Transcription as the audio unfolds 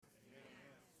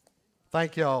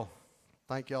Thank y'all.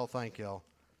 Thank y'all. Thank y'all.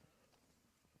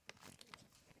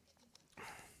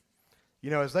 You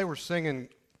know, as they were singing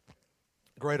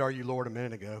Great Are You, Lord, a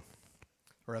minute ago,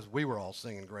 or as we were all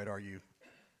singing Great Are You,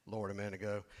 Lord, a minute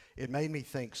ago, it made me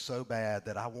think so bad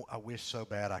that I wish so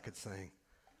bad I could sing.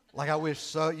 Like I wish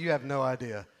so, you have no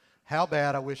idea how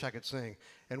bad I wish I could sing.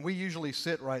 And we usually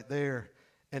sit right there,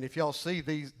 and if y'all see,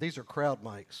 these are crowd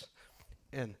mics,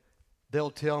 and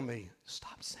they'll tell me,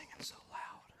 stop singing so loud,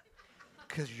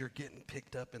 because you're getting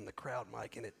picked up in the crowd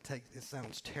mic, and it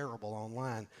sounds terrible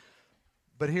online.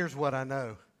 But here's what I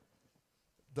know.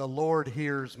 The Lord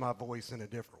hears my voice in a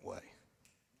different way.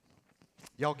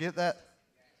 Y'all get that?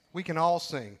 We can all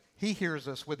sing. He hears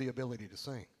us with the ability to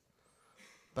sing.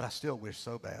 But I still wish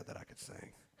so bad that I could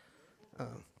sing.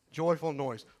 Joyful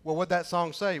noise. Well, what'd that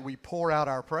song say? We pour out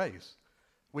our praise.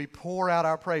 We pour out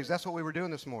our praise. That's what we were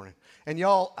doing this morning. And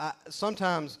y'all,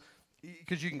 sometimes,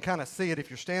 because you can kind of see it if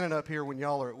you're standing up here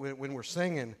when we're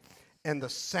singing, and the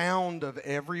sound of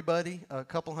everybody, a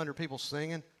couple hundred people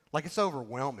singing, like it's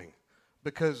overwhelming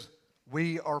because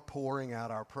we are pouring out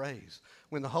our praise.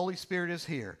 When the Holy Spirit is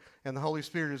here and the Holy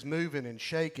Spirit is moving and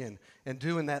shaking and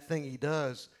doing that thing He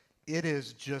does, it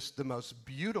is just the most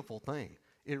beautiful thing.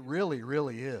 It really,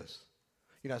 really is.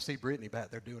 You know, I see Brittany back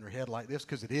there doing her head like this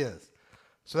because it is.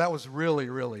 So that was really,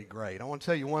 really great. I want to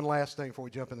tell you one last thing before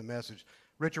we jump in the message.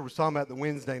 Richard was talking about the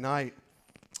Wednesday night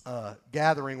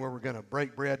gathering where we're going to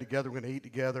break bread together, we're going to eat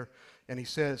together, and he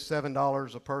says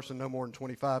 $7 a person, no more than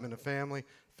 25 in a family.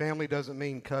 Family doesn't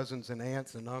mean cousins and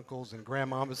aunts and uncles and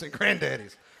grandmamas and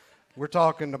granddaddies. We're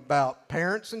talking about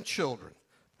parents and children.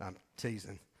 I'm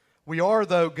teasing. We are,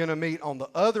 though, going to meet on the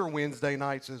other Wednesday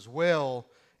nights as well,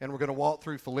 and we're going to walk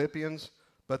through Philippians,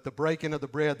 but the breaking of the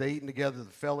bread, the eating together,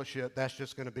 the fellowship, that's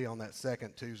just going to be on that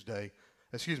second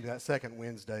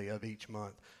Wednesday of each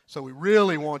month. So we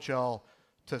really want y'all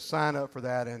to sign up for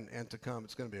that and to come.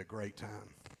 It's going to be a great time.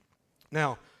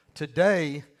 Now,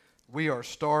 today we are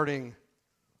starting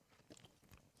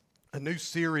a new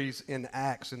series in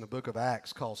Acts, in the book of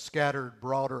Acts, called Scattered,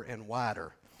 Broader, and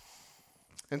Wider.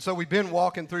 And so we've been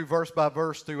walking through verse by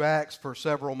verse through Acts for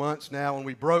several months now, and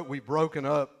we've broken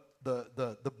up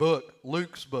the book,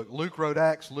 Luke's book. Luke wrote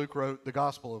Acts, Luke wrote the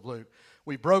Gospel of Luke.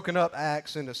 We've broken up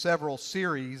Acts into several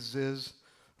series,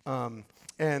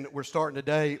 and we're starting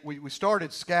today. We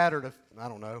started Scattered,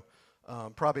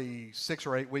 probably 6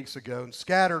 or 8 weeks ago. And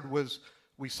Scattered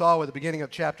we saw at the beginning of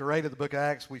chapter 8 of the book of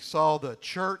Acts, we saw the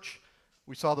church,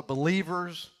 we saw the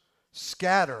believers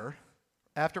scatter.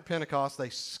 After Pentecost, they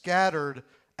scattered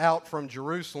out from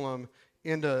Jerusalem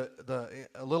into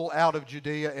a little out of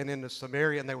Judea and into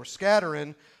Samaria, and they were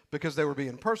scattering because they were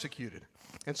being persecuted.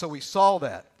 And so we saw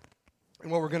that. And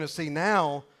what we're going to see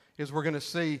now is we're going to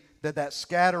see that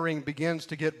scattering begins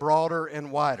to get broader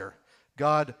and wider.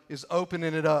 God is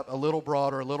opening it up a little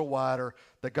broader, a little wider.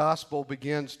 The gospel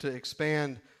begins to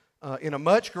expand in a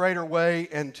much greater way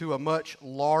and to a much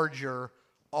larger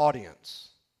audience.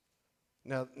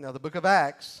 Now the book of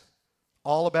Acts,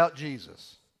 all about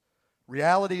Jesus.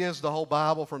 Reality is the whole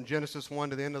Bible from Genesis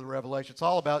 1 to the end of the Revelation. It's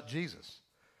all about Jesus.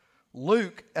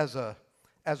 Luke, as a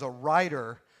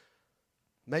writer,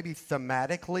 maybe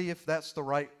thematically, if that's the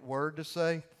right word to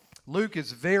say, Luke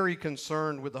is very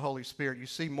concerned with the Holy Spirit. You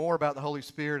see more about the Holy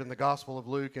Spirit in the Gospel of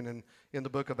Luke and in the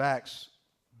book of Acts,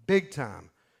 big time.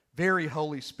 Very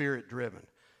Holy Spirit driven.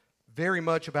 Very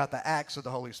much about the acts of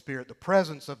the Holy Spirit, the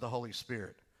presence of the Holy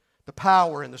Spirit, the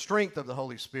power and the strength of the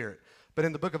Holy Spirit. But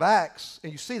in the book of Acts,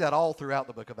 and you see that all throughout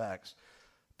the book of Acts,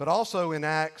 but also in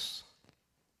Acts,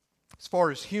 as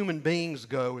far as human beings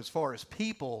go, as far as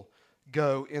people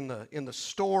go in the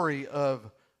story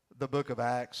of the book of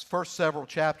Acts, first several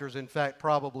chapters, in fact,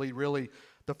 probably really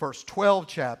the first 12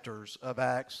 chapters of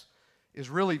Acts is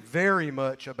really very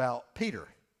much about Peter.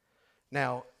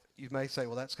 Now, you may say,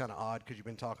 well, that's kind of odd because you've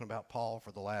been talking about Paul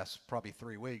for the last probably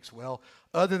 3 weeks. Well,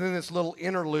 other than this little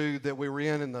interlude that we were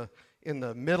in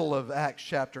the middle of Acts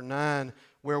chapter 9,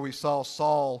 where we saw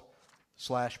Saul/Paul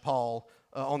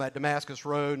on that Damascus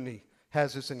road, and he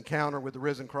has this encounter with the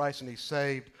risen Christ and he's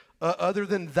saved. Other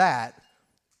than that,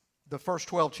 the first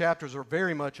 12 chapters are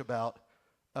very much about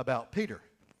Peter.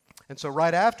 And so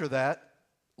right after that,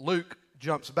 Luke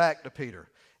jumps back to Peter.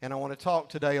 And I want to talk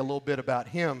today a little bit about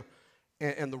him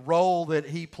and the role that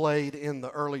he played in the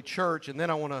early church. And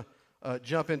then I want to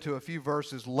jump into a few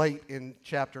verses late in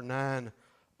chapter 9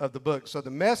 of the book. So the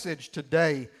message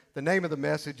today, the name of the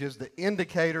message is The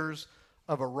Indicators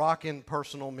of a Rockin'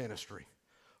 Personal Ministry.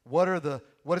 What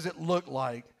does it look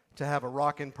like to have a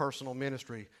rockin' personal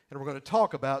ministry? And we're going to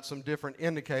talk about some different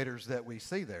indicators that we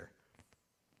see there.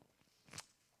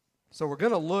 So we're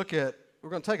going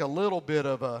to take a little bit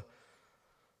of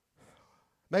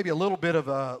maybe a little bit of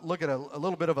a look at a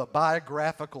little bit of a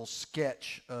biographical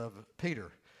sketch of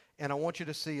Peter. And I want you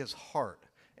to see his heart.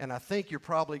 And I think you're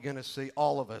probably going to see,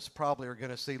 all of us probably are going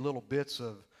to see little bits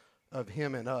of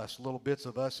him and us, little bits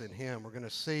of us in him. We're going to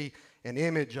see an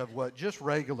image of what just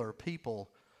regular people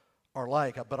are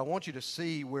like. But I want you to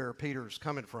see where Peter's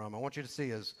coming from. I want you to see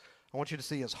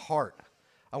his heart.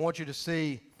 I want you to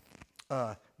see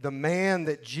the man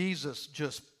that Jesus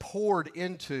just poured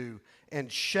into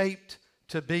and shaped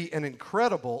to be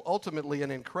ultimately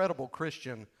an incredible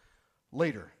Christian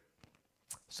leader.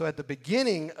 So at the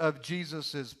beginning of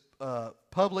Jesus'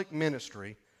 public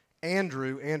ministry,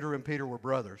 Andrew and Peter were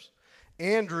brothers.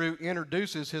 Andrew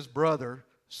introduces his brother,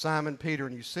 Simon Peter,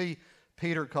 and you see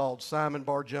Peter called Simon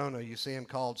Bar-Jonah. You see him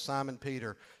called Simon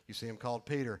Peter. You see him called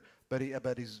Peter. But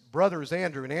his brother is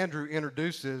Andrew, and Andrew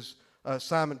introduces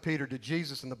Simon Peter to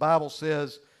Jesus. And the Bible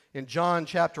says in John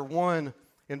chapter 1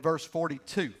 in verse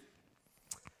 42,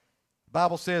 the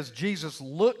Bible says, Jesus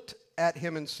looked at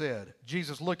him and said,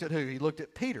 Jesus looked at who? He looked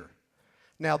at Peter.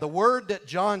 Now, the word that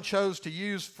John chose to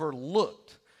use for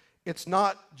looked, it's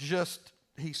not just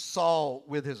he saw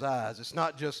with his eyes. It's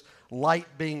not just light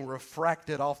being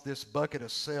refracted off this bucket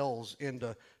of cells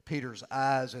into Peter's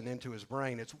eyes and into his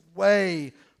brain. It's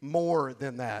way more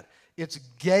than that. It's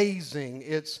gazing.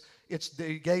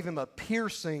 They gave him a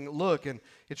piercing look, and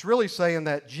it's really saying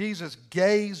that Jesus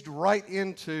gazed right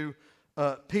into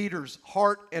Peter's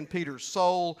heart and Peter's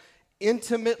soul,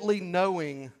 intimately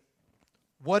knowing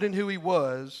what and who he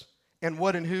was and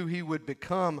what and who he would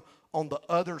become on the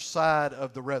other side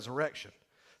of the resurrection.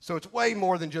 So it's way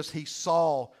more than just he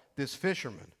saw this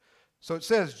fisherman. So it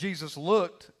says, Jesus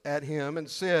looked at him and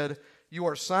said, "You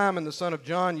are Simon, the son of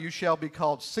John. You shall be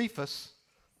called Cephas,"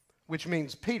 which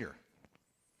means Peter.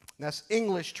 And that's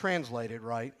English translated,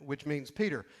 right, which means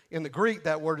Peter. In the Greek,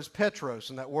 that word is Petros,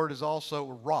 and that word is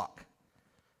also rock.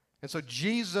 And so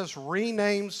Jesus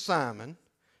renames Simon.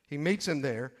 He meets him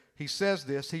there. He says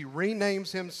this. He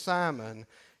renames him Simon.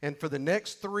 And for the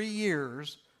next 3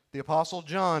 years, the Apostle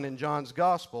John in John's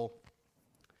Gospel,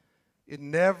 it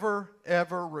never,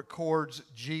 ever records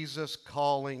Jesus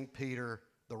calling Peter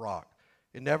the rock.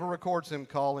 It never records him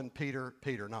calling Peter,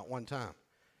 Peter, not one time.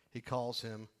 He calls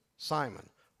him Simon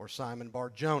or Simon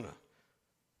Bar-Jonah.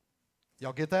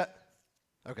 Y'all get that?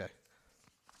 Okay.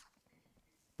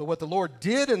 But what the Lord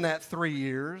did in that 3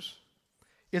 years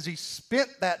is he spent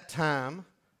that time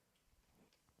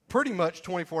pretty much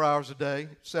 24 hours a day,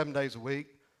 7 days a week,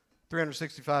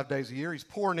 365 days a year. He's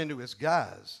pouring into his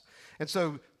guys. And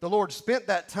so the Lord spent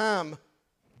that time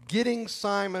getting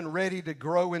Simon ready to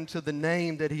grow into the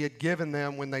name that he had given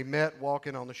them when they met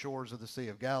walking on the shores of the Sea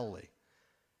of Galilee.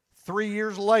 3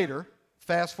 years later,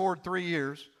 fast forward 3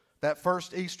 years, that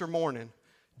first Easter morning,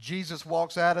 Jesus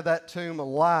walks out of that tomb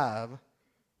alive,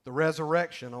 the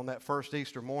resurrection on that first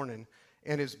Easter morning,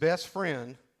 and his best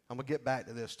friend, I'm going to get back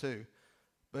to this too,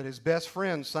 but his best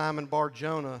friend, Simon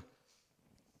Bar-Jonah,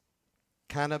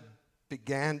 kind of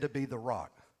began to be the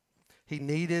rock. He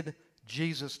needed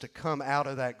Jesus to come out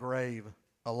of that grave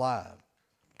alive.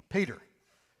 Peter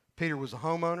was a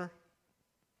homeowner.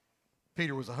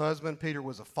 Peter was a husband. Peter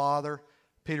was a father.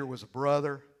 Peter was a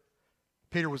brother.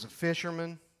 Peter was a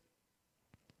fisherman.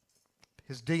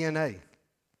 His DNA,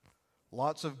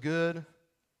 lots of good,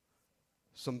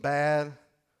 some bad,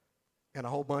 and a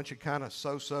whole bunch of kind of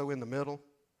so-so in the middle.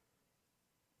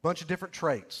 Bunch of different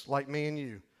traits, like me and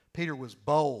you. Peter was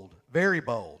bold, very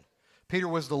bold. Peter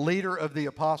was the leader of the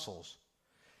apostles.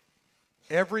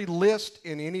 Every list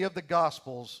in any of the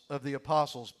Gospels of the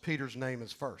apostles, Peter's name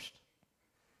is first.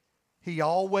 He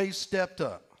always stepped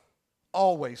up,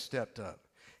 always stepped up.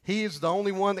 He is the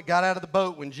only one that got out of the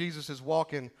boat when Jesus is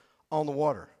walking on the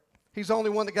water. He's the only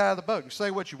one that got out of the boat. You can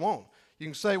say what you want. You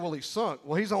can say, well, he sunk.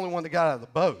 Well, he's the only one that got out of the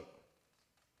boat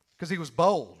because he was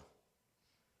bold.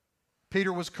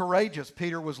 Peter was courageous.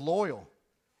 Peter was loyal.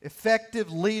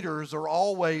 Effective leaders are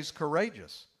always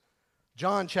courageous.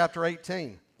 John chapter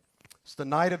 18. It's the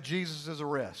night of Jesus'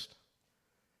 arrest.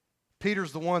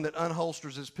 Peter's the one that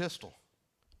unholsters his pistol,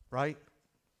 right?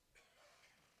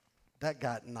 That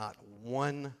got not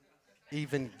one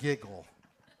even giggle.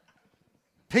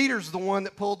 Peter's the one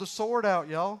that pulled the sword out,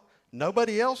 y'all.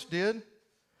 Nobody else did.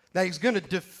 Now, he's going to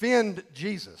defend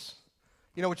Jesus,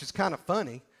 which is kind of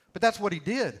funny, but that's what he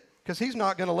did because he's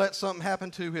not going to let something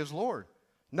happen to his Lord.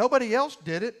 Nobody else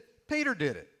did it. Peter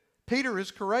did it. Peter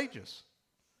is courageous.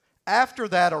 After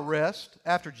that arrest,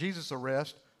 after Jesus'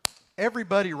 arrest,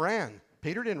 everybody ran.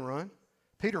 Peter didn't run.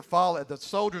 Peter followed. The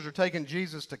soldiers are taking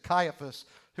Jesus to Caiaphas,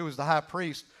 who was the high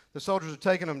priest. The soldiers are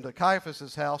taking him to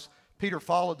Caiaphas' house. Peter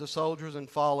followed the soldiers and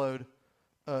followed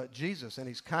Jesus, and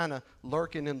he's kind of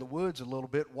lurking in the woods a little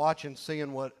bit, watching,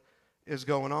 seeing what is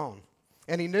going on.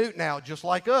 And he knew now, just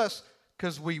like us,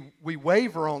 because we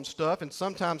waver on stuff, and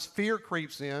sometimes fear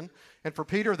creeps in. And for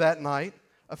Peter that night,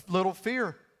 a little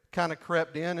fear kind of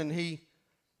crept in, and he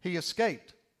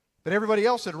escaped. But everybody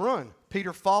else had run.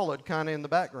 Peter followed kind of in the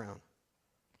background.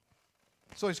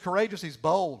 So he's courageous, he's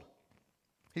bold,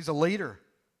 he's a leader.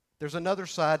 There's another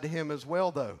side to him as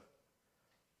well, though.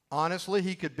 Honestly,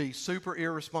 he could be super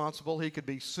irresponsible. He could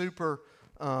be super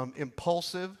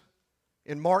impulsive.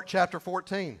 In Mark chapter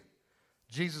 14,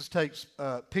 Jesus takes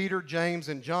Peter, James,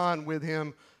 and John with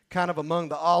him kind of among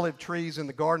the olive trees in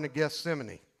the Garden of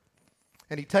Gethsemane.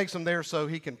 And he takes them there so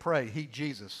he can pray. He,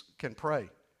 Jesus, can pray.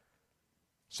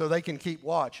 So they can keep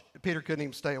watch. Peter couldn't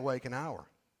even stay awake an hour.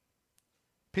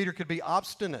 Peter could be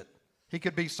obstinate. He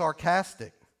could be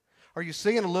sarcastic. Are you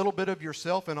seeing a little bit of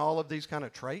yourself in all of these kind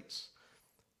of traits?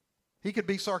 He could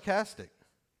be sarcastic.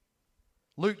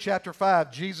 Luke chapter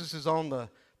 5, Jesus is on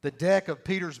the deck of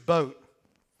Peter's boat,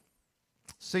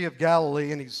 Sea of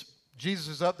Galilee, and Jesus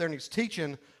is up there and he's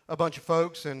teaching a bunch of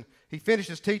folks, and he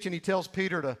finishes teaching. He tells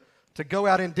Peter to go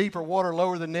out in deeper water,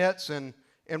 lower the nets, and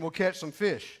we'll catch some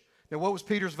fish. Now, what was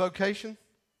Peter's vocation?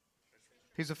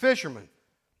 He's a fisherman.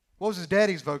 What was his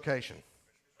daddy's vocation?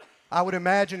 I would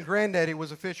imagine granddaddy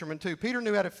was a fisherman too. Peter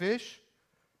knew how to fish.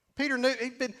 Peter knew,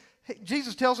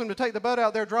 Jesus tells him to take the boat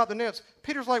out there, drop the nets.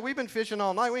 Peter's like, we've been fishing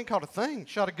all night. We ain't caught a thing.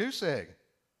 Shot a goose egg.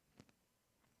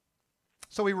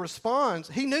 So he responds.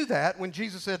 He knew that when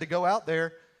Jesus said to go out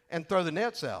there and throw the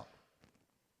nets out.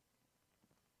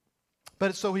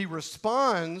 But so he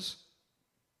responds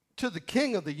to the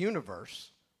king of the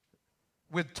universe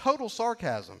with total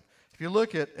sarcasm. If you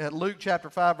look at Luke chapter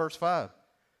 5, verse 5,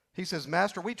 he says,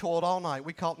 Master, we toiled all night.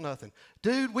 We caught nothing.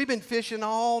 Dude, we've been fishing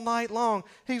all night long.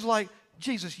 He's like,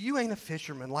 Jesus, you ain't a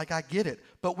fisherman. Like, I get it.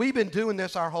 But we've been doing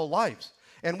this our whole lives.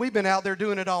 And we've been out there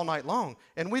doing it all night long.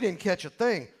 And we didn't catch a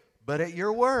thing. But at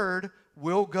your word,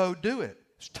 we'll go do it.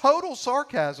 It's total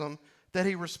sarcasm that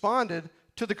he responded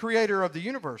to the creator of the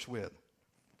universe with.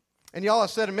 And y'all, I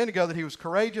said a minute ago that he was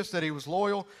courageous, that he was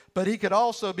loyal, but he could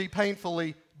also be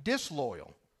painfully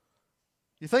disloyal.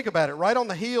 You think about it, right on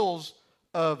the heels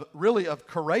of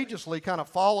courageously kind of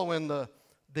following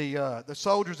the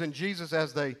soldiers and Jesus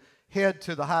as they head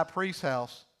to the high priest's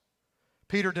house,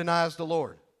 Peter denies the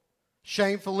Lord.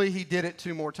 Shamefully, he did it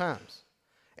 2 more times.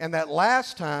 And that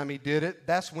last time he did it,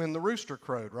 that's when the rooster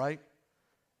crowed, right?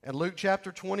 And Luke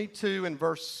chapter 22 and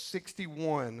verse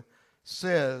 61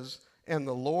 says, and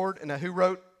the Lord, and now who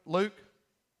wrote Luke?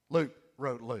 Luke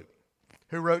wrote Luke.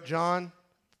 Who wrote John?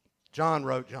 John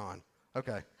wrote John.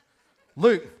 Okay.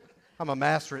 Luke, I'm a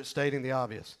master at stating the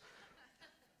obvious.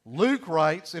 Luke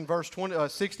writes in verse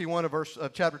 61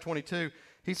 of chapter 22,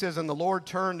 he says, and the Lord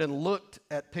turned and looked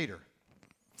at Peter.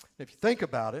 If you think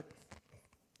about it,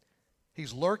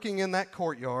 he's lurking in that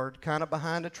courtyard, kind of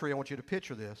behind a tree. I want you to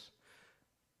picture this.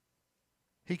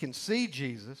 He can see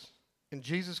Jesus, and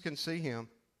Jesus can see him.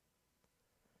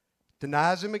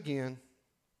 Denies him again,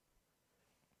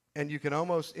 and you can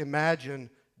almost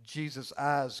imagine Jesus'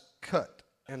 eyes cut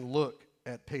and look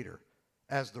at Peter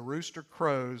as the rooster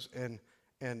crows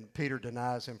and Peter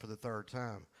denies him for the 3rd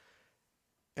time.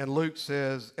 And Luke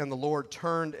says, and the Lord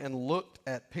turned and looked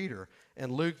at Peter.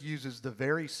 And Luke uses the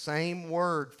very same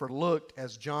word for looked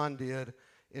as John did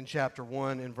in chapter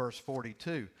 1 and verse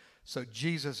 42. So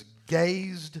Jesus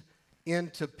gazed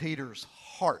into Peter's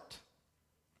heart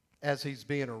as he's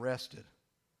being arrested.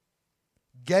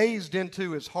 Gazed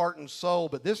into his heart and soul,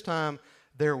 but this time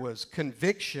there was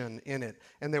conviction in it,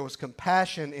 and there was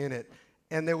compassion in it,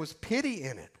 and there was pity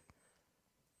in it.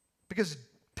 Because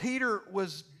Peter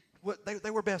was, they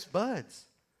were best buds.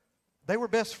 They were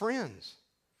best friends.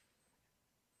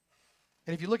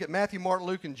 And if you look at Matthew, Mark,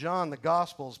 Luke, and John, the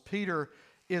Gospels, Peter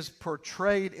is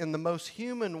portrayed in the most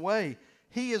human way.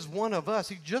 He is one of us.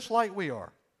 He's just like we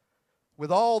are.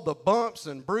 With all the bumps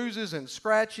and bruises and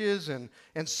scratches and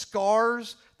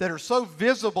scars that are so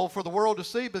visible for the world to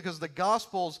see because the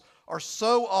Gospels are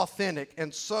so authentic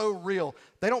and so real.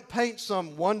 They don't paint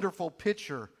some wonderful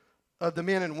picture of the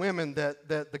men and women that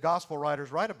the Gospel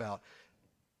writers write about.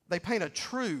 They paint a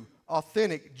true,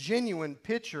 authentic, genuine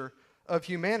picture of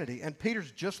humanity. And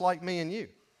Peter's just like me and you.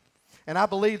 And I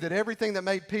believe that everything that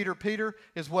made Peter Peter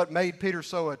is what made Peter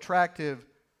so attractive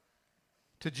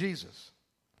to Jesus.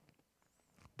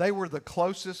 They were the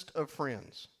closest of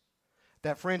friends.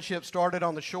 That friendship started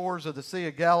on the shores of the Sea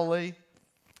of Galilee,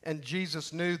 and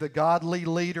Jesus knew the godly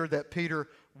leader that Peter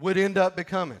would end up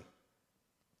becoming.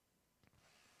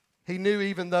 He knew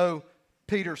even though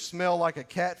Peter smelled like a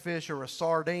catfish or a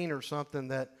sardine or something,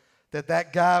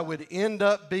 that guy would end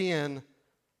up being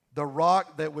the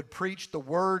rock that would preach the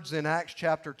words in Acts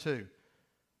chapter 2.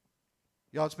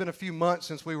 Y'all, it's been a few months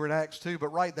since we were in Acts 2, but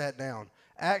write that down.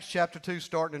 Acts chapter 2,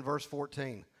 starting in verse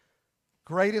 14.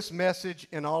 Greatest message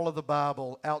in all of the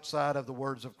Bible outside of the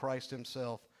words of Christ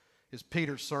himself is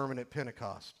Peter's sermon at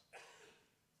Pentecost.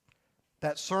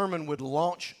 That sermon would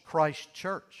launch Christ's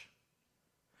church.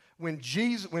 When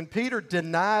Peter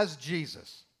denies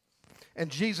Jesus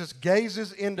and Jesus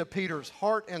gazes into Peter's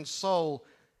heart and soul,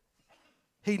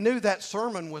 he knew that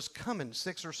sermon was coming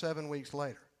 6 or 7 weeks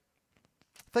later.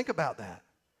 Think about that.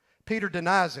 Peter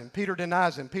denies him. Peter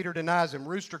denies him. Peter denies him.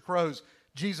 Rooster crows.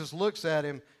 Jesus looks at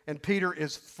him, and Peter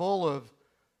is full of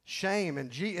shame.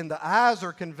 And the eyes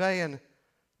are conveying,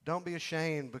 don't be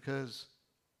ashamed because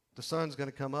the sun's going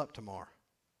to come up tomorrow.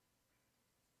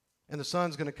 And the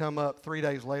sun's going to come up 3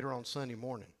 days later on Sunday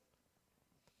morning.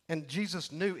 And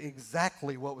Jesus knew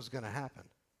exactly what was going to happen.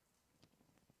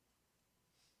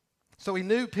 So he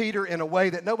knew Peter in a way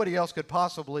that nobody else could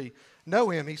possibly know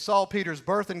him. He saw Peter's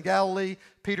birth in Galilee,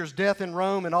 Peter's death in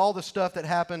Rome, and all the stuff that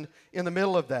happened in the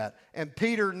middle of that. And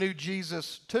Peter knew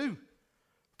Jesus too.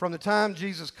 From the time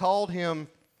Jesus called him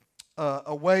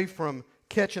away from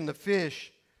catching the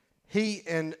fish,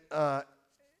 Jesus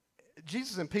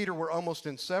and Peter were almost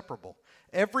inseparable.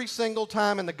 Every single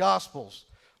time in the Gospels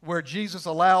where Jesus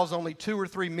allows only 2 or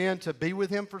 3 men to be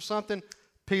with him for something,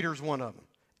 Peter's one of them.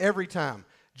 Every time.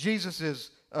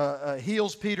 Jesus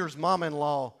heals Peter's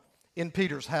mom-in-law in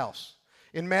Peter's house.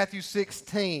 In Matthew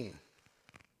 16,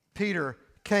 Peter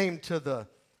came to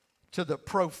the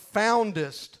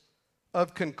profoundest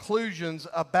of conclusions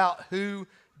about who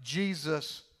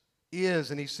Jesus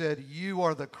is. And he said, "You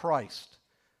are the Christ,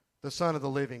 the Son of the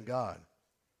living God."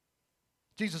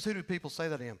 Jesus, who do people say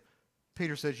that to him?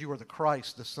 Peter says, "You are the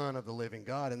Christ, the Son of the living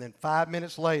God." And then 5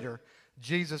 minutes later,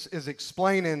 Jesus is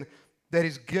explaining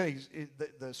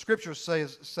that the scriptures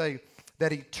say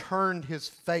that he turned his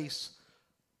face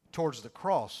towards the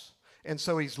cross. And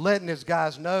so he's letting his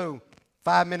guys know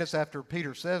 5 minutes after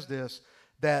Peter says this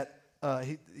that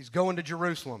he's going to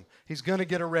Jerusalem. He's going to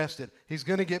get arrested. He's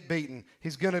going to get beaten.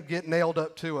 He's going to get nailed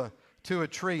up to a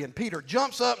tree. And Peter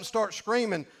jumps up and starts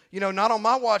screaming, "Not on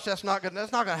my watch, that's not going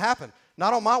to happen.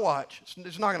 Not on my watch,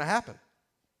 it's not going to happen."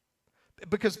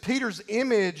 Because Peter's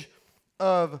image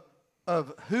of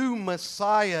who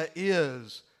Messiah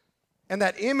is, and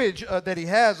that image that he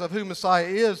has of who Messiah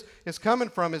is coming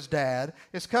from his dad,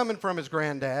 it's coming from his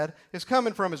granddad, it's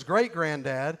coming from his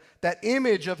great-granddad. That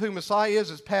image of who Messiah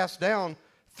is passed down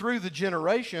through the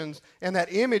generations, and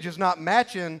that image is not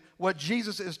matching what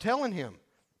Jesus is telling him.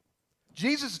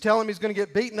 Jesus is telling him he's going to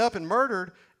get beaten up and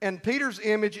murdered, and Peter's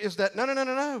image is that,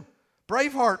 no.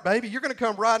 Braveheart, baby, you're going to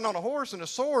come riding on a horse and a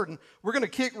sword, and we're going to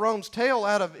kick Rome's tail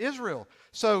out of Israel.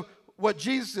 So what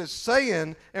Jesus is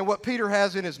saying and what Peter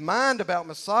has in his mind about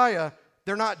Messiah,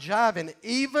 they're not jiving,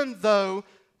 even though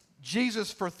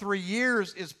Jesus for 3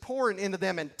 years is pouring into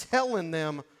them and telling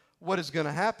them what is going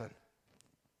to happen.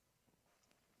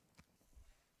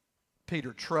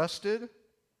 Peter trusted,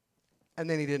 and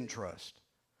then he didn't trust.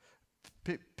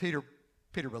 Peter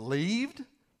believed,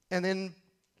 and then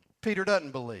Peter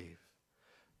doesn't believe.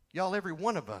 Y'all, every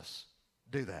one of us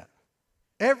do that.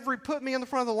 Put me in the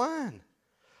front of the line.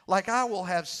 Like, I will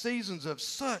have seasons of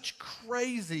such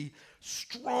crazy,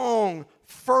 strong,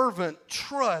 fervent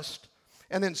trust,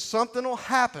 and then something will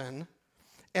happen,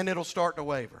 and it'll start to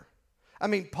waver. I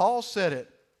mean, Paul said it,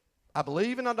 I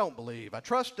believe and I don't believe. I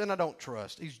trust and I don't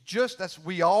trust.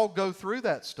 We all go through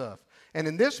that stuff. And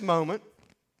in this moment,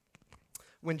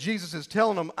 when Jesus is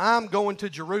telling them, I'm going to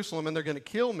Jerusalem and they're going to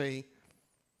kill me,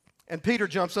 and Peter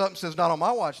jumps up and says, not on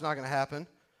my watch, it's not going to happen.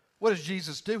 What does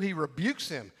Jesus do? He rebukes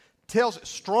him. Tells it,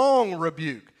 strong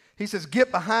rebuke. He says,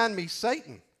 get behind me,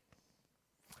 Satan.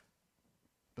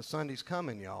 But Sunday's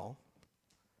coming, y'all.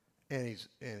 And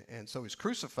so he's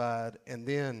crucified, and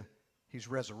then he's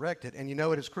resurrected. And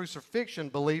at his crucifixion,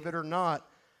 believe it or not,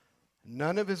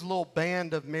 none of his little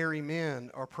band of merry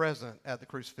men are present at the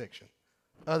crucifixion,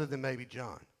 other than maybe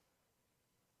John.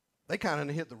 They kind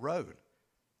of hit the road.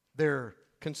 They're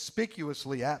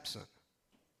conspicuously absent.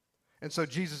 And so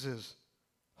Jesus is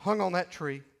hung on that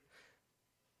tree,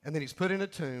 and then he's put in a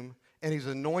tomb, and he's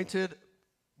anointed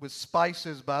with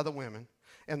spices by the women.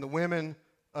 And the women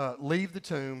leave the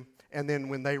tomb, and then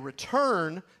when they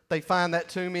return, they find that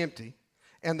tomb empty.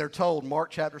 And they're told, Mark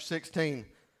chapter 16,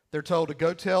 they're told to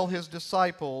go tell his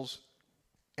disciples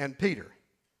and Peter.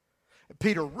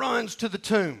 Peter runs to the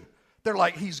tomb. They're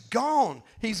like, he's gone.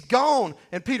 He's gone.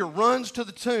 And Peter runs to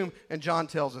the tomb. And John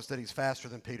tells us that he's faster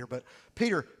than Peter. But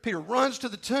Peter runs to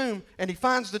the tomb, and he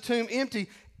finds the tomb empty.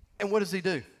 And what does he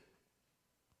do?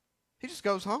 He just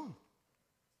goes home.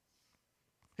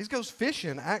 He goes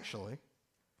fishing, actually.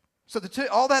 So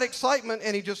all that excitement,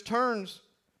 and he just turns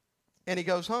and he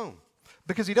goes home.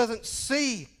 Because he doesn't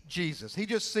see Jesus. He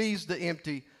just sees the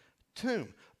empty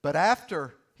tomb. But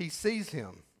after he sees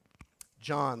him,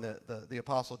 John, the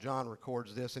Apostle John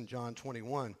records this in John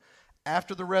 21.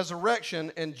 After the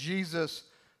resurrection and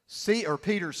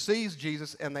Peter sees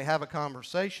Jesus and they have a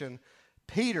conversation,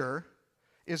 Peter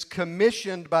is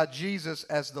commissioned by Jesus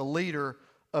as the leader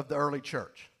of the early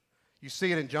church. You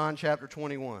see it in John chapter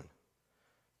 21.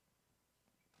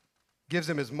 Gives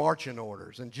him his marching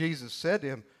orders. And Jesus said to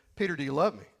him, Peter, do you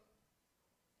love me?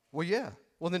 Well, yeah.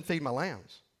 Well, then feed my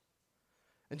lambs.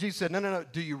 And Jesus said, no.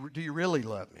 Do you really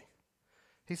love me?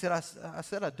 He said, I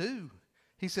said I do.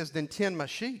 He says, then tend my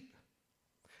sheep.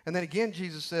 And then again,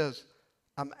 Jesus says,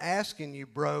 I'm asking you,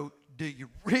 bro, do you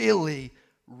really,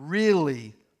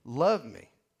 really love me?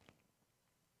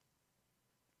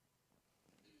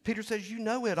 Peter says, you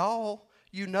know it all.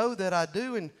 You know that I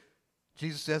do. And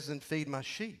Jesus says, then feed my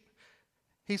sheep.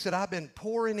 He said, I've been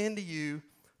pouring into you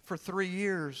for 3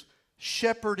 years,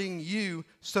 shepherding you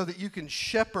so that you can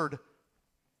shepherd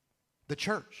the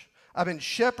church. I've been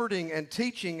shepherding and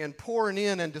teaching and pouring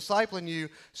in and discipling you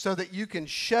so that you can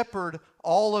shepherd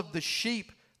all of the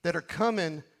sheep that are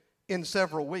coming in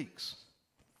several weeks.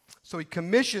 So he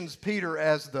commissions Peter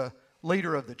as the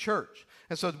leader of the church.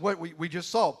 And so what we just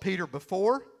saw, Peter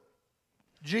before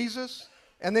Jesus,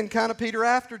 and then kind of Peter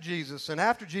after Jesus. And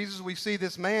after Jesus, we see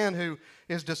this man who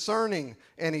is discerning,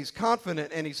 and he's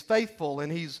confident, and he's faithful,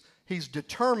 and he's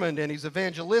determined, and he's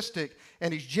evangelistic,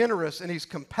 and he's generous, and he's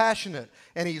compassionate,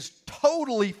 and he's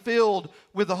totally filled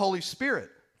with the Holy Spirit.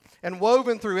 And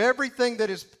woven through everything that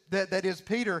is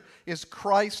Peter is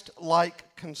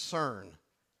Christ-like concern.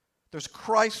 There's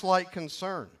Christ-like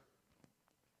concern.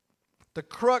 The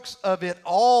crux of it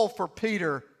all for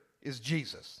Peter is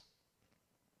Jesus.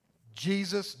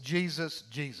 Jesus, Jesus,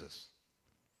 Jesus.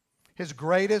 His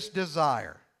greatest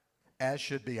desire, as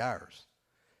should be ours,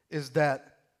 is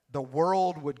that the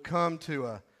world would come to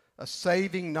a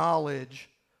saving knowledge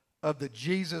of the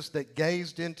Jesus that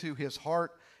gazed into his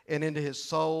heart and into his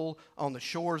soul on the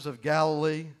shores of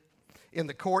Galilee, in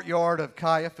the courtyard of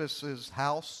Caiaphas'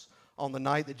 house on the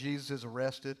night that Jesus is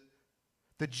arrested.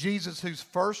 The Jesus whose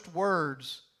first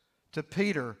words to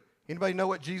Peter, anybody know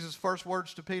what Jesus' first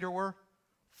words to Peter were?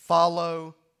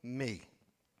 Follow me.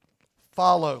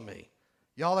 Follow me.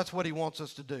 Y'all, that's what he wants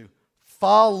us to do.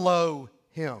 Follow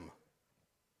him.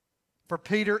 For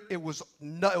Peter, it was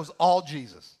all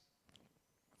Jesus.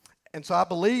 And so I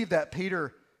believe that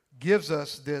Peter gives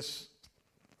us this,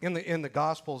 in the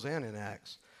Gospels and in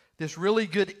Acts, this really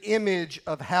good image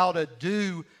of how to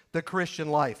do the Christian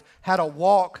life, how to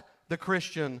walk the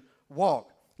Christian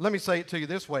walk. Let me say it to you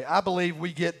this way. I believe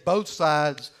we get both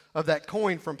sides of that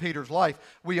coin from Peter's life.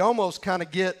 We almost kind of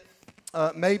get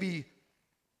maybe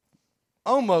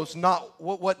almost not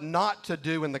what not to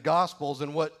do in the Gospels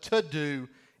and what to do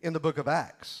in the book of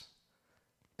Acts.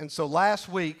 And so last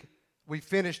week, we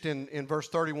finished in verse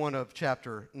 31 of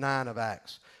chapter 9 of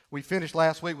Acts. We finished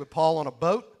last week with Paul on a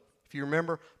boat. If you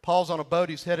remember, Paul's on a boat.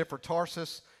 He's headed for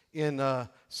Tarsus in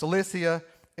Cilicia.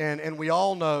 And we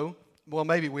all know, well,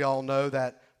 maybe we all know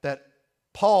that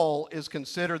Paul is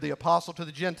considered the apostle to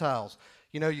the Gentiles.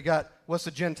 You know, you got, what's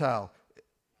a Gentile?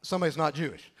 Somebody's not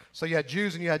Jewish. So you had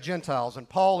Jews and you had Gentiles. And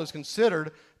Paul is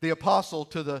considered the apostle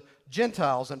to the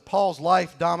Gentiles. And Paul's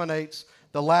life dominates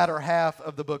the latter half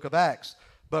of the book of Acts.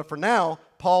 But for now,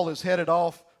 Paul is headed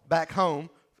off back home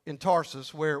in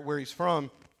Tarsus, where he's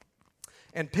from.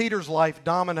 And Peter's life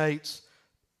dominates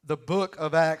the book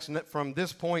of Acts from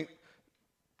this point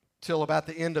till about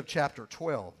the end of chapter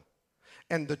 12.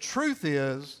 And the truth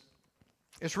is,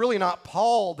 it's really not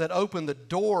Paul that opened the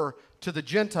door to the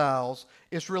Gentiles.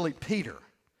 It's really Peter.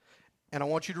 And I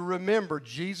want you to remember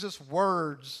Jesus'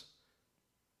 words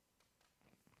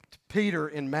to Peter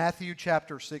in Matthew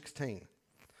chapter 16.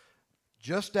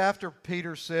 Just after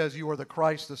Peter says, you are the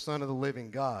Christ, the Son of the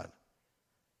living God.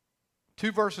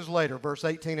 2 verses later, verse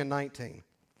 18 and 19.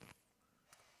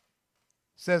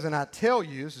 Says, and I tell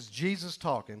you, this is Jesus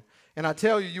talking, and I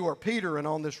tell you, you are Peter, and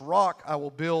on this rock I will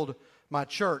build my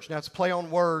church. Now, it's a play on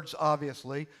words,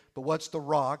 obviously, but what's the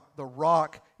rock? The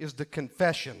rock is the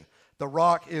confession. The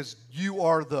rock is, you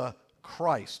are the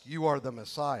Christ. You are the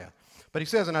Messiah. But he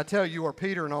says, and I tell you, you are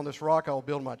Peter, and on this rock I will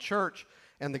build my church,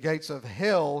 and the gates of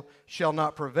hell shall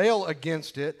not prevail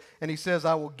against it. And he says,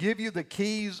 I will give you the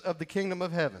keys of the kingdom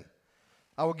of heaven.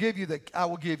 I will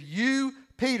give you,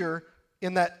 Peter,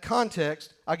 in that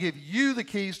context, I'll give you the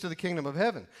keys to the kingdom of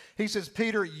heaven. He says,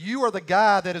 Peter, you are the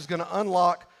guy that is going to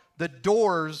unlock the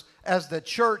doors as the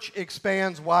church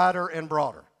expands wider and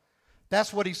broader.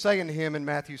 That's what he's saying to him in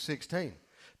Matthew 16.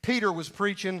 Peter was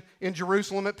preaching in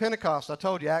Jerusalem at Pentecost. I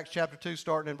told you, Acts chapter 2,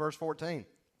 starting in verse 14.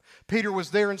 Peter was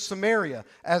there in Samaria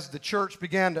as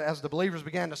the believers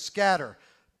began to scatter.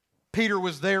 Peter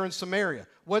was there in Samaria.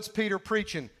 What's Peter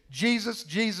preaching? Jesus,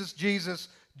 Jesus, Jesus,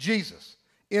 Jesus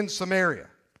in Samaria.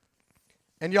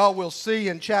 And y'all will see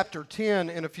in chapter 10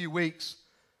 in a few weeks,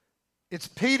 it's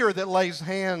Peter that lays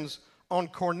hands on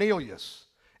Cornelius.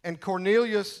 And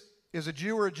Cornelius is a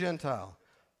Jew or a Gentile?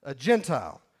 A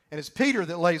Gentile. And it's Peter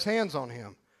that lays hands on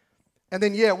him. And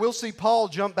then, we'll see Paul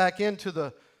jump back into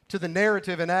the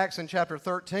narrative in Acts in chapter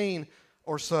 13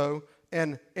 or so,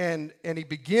 and he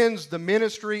begins the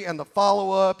ministry and the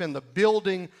follow-up and the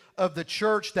building of the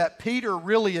church that Peter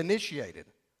really initiated.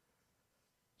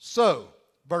 So,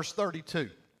 verse 32,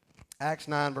 Acts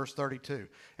 9, verse 32.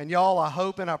 And y'all, I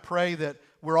hope and I pray that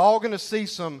we're all going to see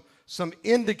some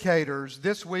indicators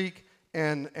this week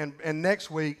and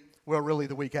next week, well, really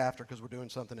the week after, because we're doing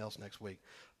something else next week.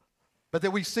 But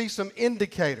that we see some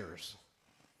indicators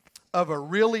of a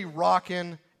really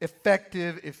rocking,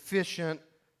 effective, efficient,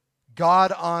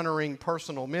 God-honoring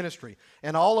personal ministry.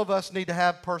 And all of us need to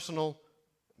have personal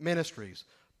ministries.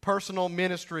 Personal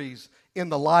ministries in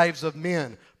the lives of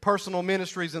men. Personal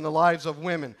ministries in the lives of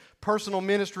women. Personal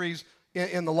ministries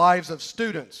in the lives of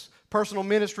students. Personal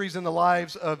ministries in the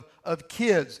lives of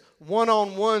kids.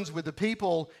 One-on-ones with the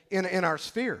people in our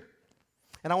sphere.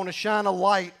 And I want to shine a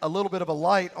little bit of a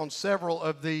light on several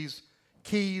of these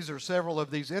keys or several of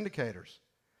these indicators.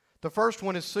 The first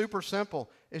one is super simple.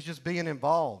 It's just being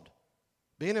involved.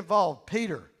 Being involved.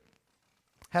 Peter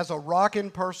has a rocking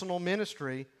personal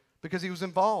ministry because he was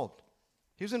involved.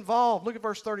 He was involved. Look at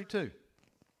verse 32. It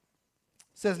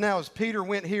says, now as Peter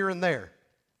went here and there.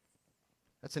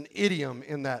 That's an idiom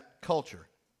in that culture.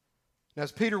 Now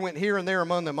as Peter went here and there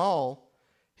among them all,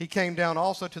 he came down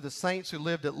also to the saints who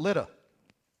lived at Lydda.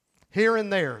 Here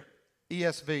and there,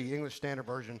 ESV, English Standard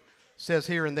Version, says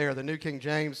here and there. The New King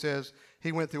James says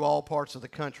he went through all parts of the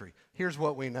country. Here's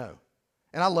what we know.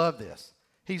 And I love this.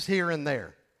 He's here and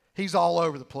there. He's all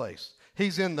over the place.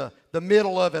 He's in the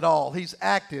middle of it all. He's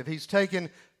active. He's taking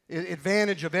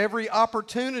advantage of every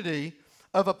opportunity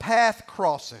of a path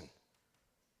crossing.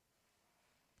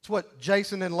 It's what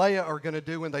Jason and Leah are going to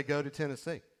do when they go to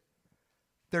Tennessee.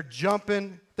 They're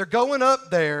going up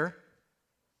there,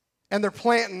 and they're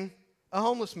planting a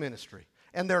homeless ministry.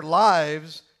 And their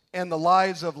lives and the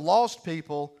lives of lost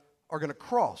people are going to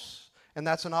cross. And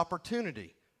that's an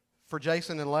opportunity for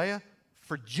Jason and Leah.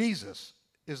 For Jesus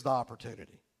is the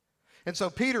opportunity. And so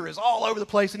Peter is all over the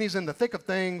place, and he's in the thick of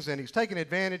things, and he's taking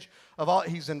advantage of all.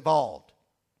 He's involved.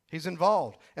 He's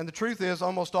involved. And the truth is,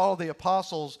 almost all of the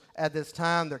apostles at this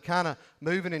time, they're kind of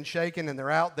moving and shaking, and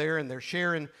they're out there, and they're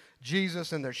sharing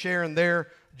Jesus, and they're sharing their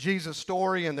Jesus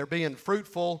story, and they're being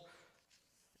fruitful.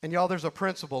 And y'all, there's a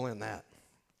principle in that.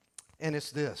 And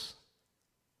it's this.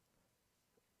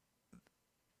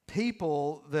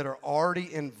 People that are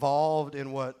already involved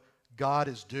in what God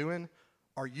is doing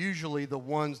are usually the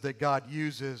ones that God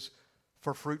uses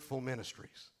for fruitful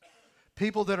ministries.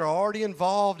 People that are already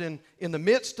involved in the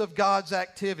midst of God's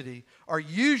activity are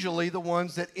usually the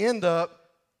ones that end up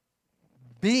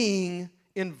being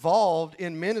involved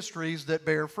in ministries that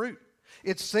bear fruit.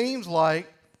 It seems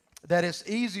like that it's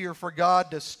easier for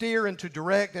God to steer and to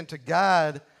direct and to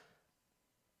guide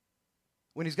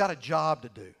when He's got a job to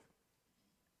do.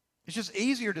 It's just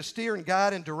easier to steer and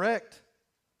guide and direct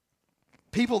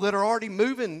people that are already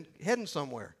moving, heading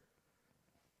somewhere.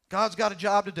 God's got a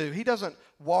job to do. He doesn't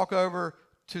walk over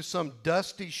to some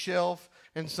dusty shelf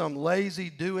and some lazy,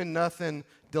 doing nothing,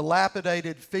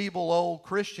 dilapidated, feeble old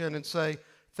Christian and say,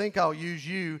 think I'll use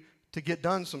you to get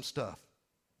done some stuff.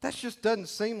 That just doesn't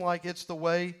seem like it's the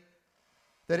way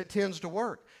that it tends to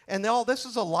work. And all this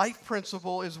is a life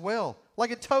principle as well.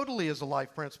 Like it totally is a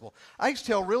life principle. I used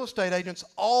to tell real estate agents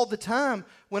all the time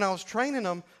when I was training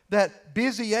them that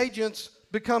busy agents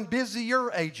become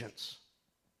busier agents.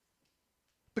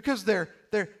 Because they're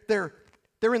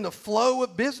in the flow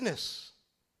of business.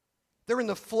 They're in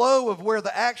the flow of where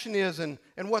the action is and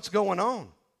what's going on.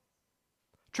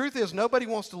 Truth is, nobody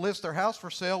wants to list their house for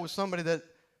sale with somebody that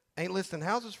ain't listing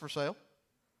houses for sale.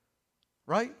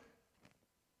 Right?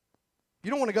 You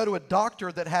don't want to go to a doctor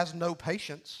that has no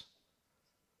patience.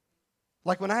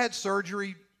 Like when I had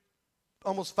surgery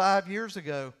almost 5 years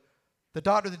ago, the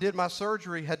doctor that did my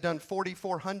surgery had done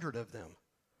 4,400 of them.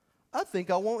 I think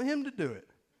I want him to do it.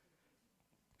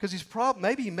 Because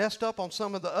maybe he messed up on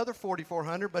some of the other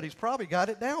 4,400, but he's probably got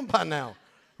it down by now,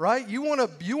 right? You want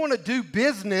to do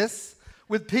business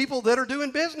with people that are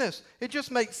doing business. It just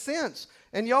makes sense.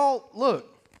 And y'all,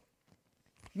 look,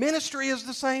 ministry is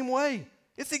the same way.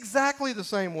 It's exactly the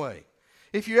same way.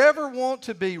 If you ever want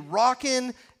to be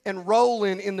rocking and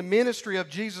rolling in the ministry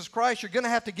of Jesus Christ, you're going to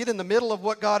have to get in the middle of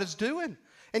what God is doing.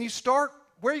 And you start,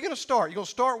 where are you going to start? You're going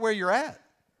to start where you're at.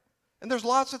 And there's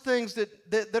lots of things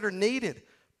that are needed.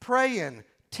 Praying,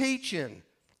 teaching,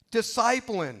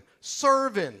 discipling,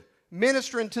 serving,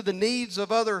 ministering to the needs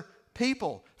of other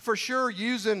people. For sure,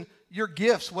 using your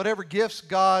gifts, whatever gifts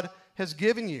God has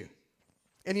given you.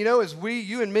 And you know, as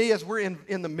you and me, as we're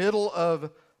in the middle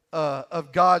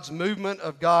of God's movement,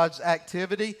 of God's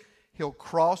activity, He'll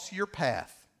cross your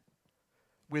path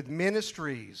with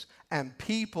ministries and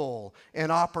people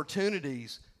and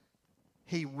opportunities.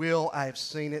 He will. I have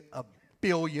seen it a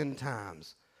billion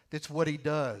times. That's what He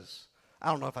does. I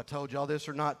don't know if I told y'all this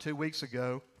or not. 2 weeks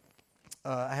ago,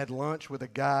 I had lunch with a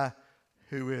guy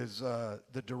who is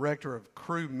the director of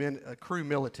Cru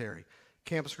Military,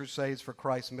 Campus Crusades for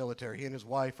Christ Military. He and his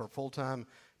wife are full-time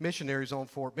missionaries on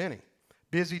Fort Benning.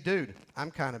 Busy dude. I'm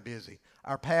kind of busy.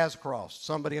 Our paths crossed.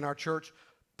 Somebody in our church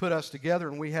put us together,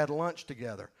 and we had lunch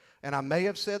together. And I may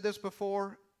have said this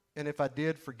before, and if I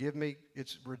did, forgive me,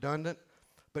 it's redundant.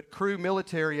 But Cru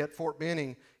Military at Fort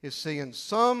Benning is seeing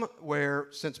somewhere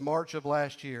since March of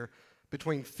last year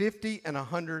between 50 and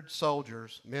 100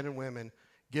 soldiers, men and women,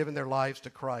 giving their lives to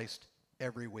Christ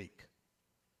every week.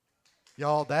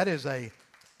 Y'all, that is a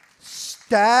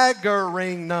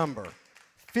staggering number.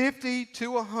 50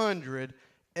 to 100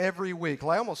 every week.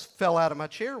 Well, I almost fell out of my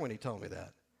chair when he told me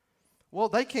that. Well,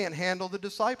 they can't handle the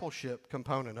discipleship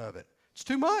component of it. It's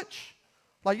too much.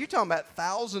 Like, you're talking about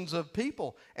thousands of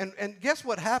people. And guess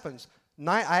what happens?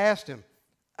 I asked him,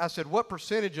 I said, what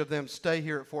percentage of them stay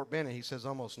here at Fort Benning? He says,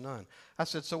 almost none. I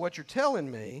said, so what you're telling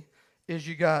me is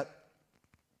you got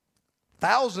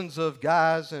thousands of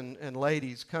guys and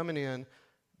ladies coming in,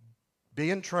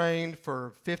 being trained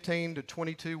for 15 to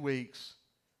 22 weeks,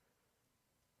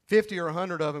 50 or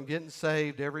 100 of them getting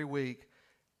saved every week,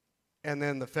 and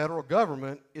then the federal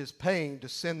government is paying to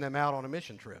send them out on a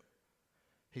mission trip.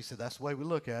 He said, that's the way we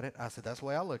look at it. I said, that's the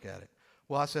way I look at it.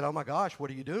 Well, I said, oh my gosh, what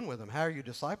are you doing with them? How are you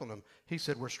discipling them? He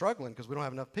said, we're struggling because we don't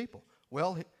have enough people.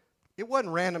 Well, it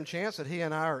wasn't random chance that he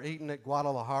and I are eating at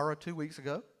Guadalajara 2 weeks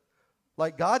ago.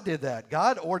 Like, God did that.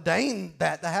 God ordained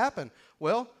that to happen.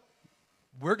 Well,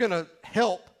 we're going to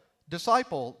help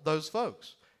disciple those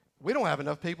folks. We don't have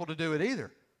enough people to do it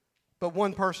either, but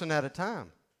one person at a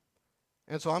time.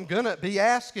 And so I'm going to be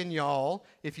asking y'all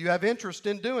if you have interest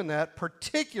in doing that,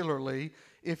 particularly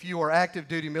if you are active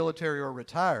duty military or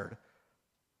retired,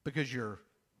 because your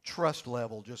trust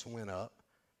level just went up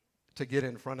to get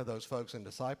in front of those folks and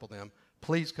disciple them.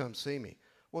 Please come see me.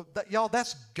 Well, y'all,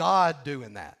 that's God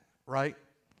doing that, right?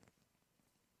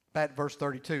 Back to verse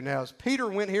 32. Now, as Peter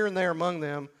went here and there among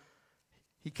them,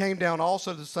 he came down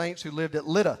also to the saints who lived at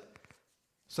Lydda.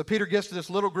 So Peter gets to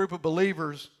this little group of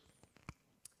believers,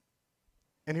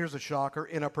 and here's a shocker,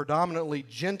 in a predominantly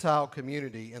Gentile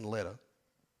community in Lydda.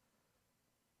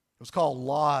 It was called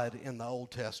Lod in the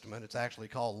Old Testament. It's actually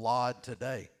called Lod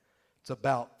today. It's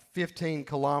about 15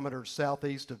 kilometers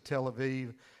southeast of Tel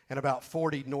Aviv and about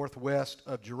 40 northwest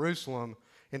of Jerusalem.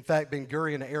 In fact, Ben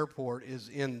Gurion Airport is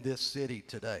in this city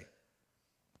today.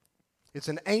 It's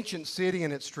an ancient city,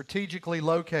 and it's strategically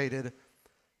located.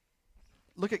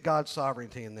 Look at God's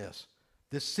sovereignty in this.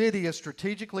 This city is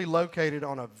strategically located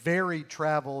on a very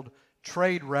traveled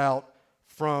trade route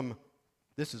from,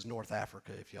 this is North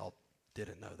Africa, if y'all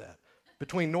didn't know that,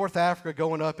 between North Africa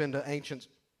going up into ancient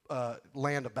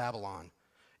land of Babylon.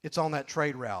 It's on that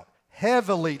trade route,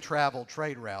 heavily traveled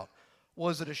trade route.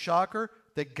 Was it a shocker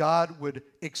that God would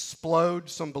explode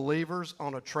some believers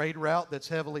on a trade route that's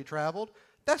heavily traveled?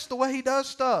 That's the way He does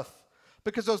stuff,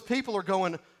 because those people are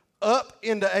going up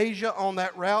into Asia on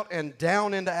that route and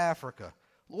down into Africa.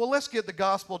 Well, let's get the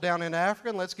gospel down into Africa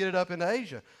and let's get it up into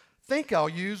Asia. Think I'll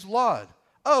use Lod.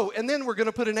 Oh, and then we're going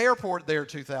to put an airport there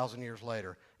 2,000 years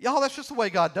later. Y'all, that's just the way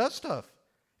God does stuff.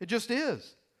 It just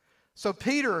is. So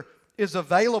Peter is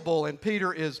available, and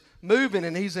Peter is moving,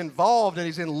 and he's involved, and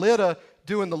he's in Lydda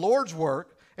doing the Lord's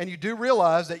work, and you do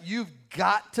realize that you've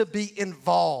got to be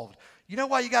involved. You know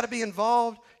why you got to be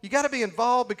involved? You got to be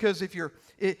involved because if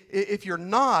you're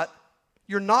not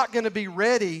going to be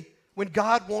ready when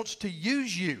God wants to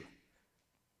use you,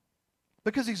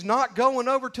 because He's not going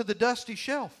over to the dusty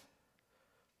shelf.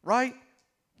 Right?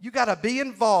 You got to be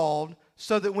involved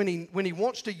so that when he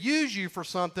wants to use you for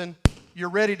something, you're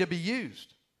ready to be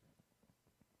used.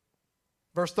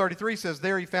 Verse 33 says,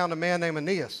 there he found a man named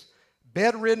Aeneas,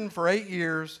 bedridden for 8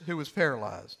 years, who was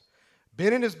paralyzed.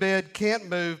 Been in his bed, can't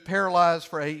move, paralyzed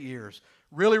for 8 years.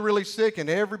 Really, really sick,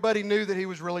 and everybody knew that he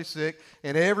was really sick,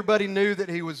 and everybody knew that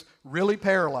he was really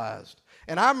paralyzed.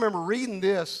 And I remember reading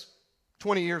this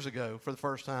 20 years ago for the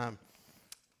first time,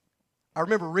 I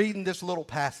remember reading this little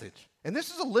passage. And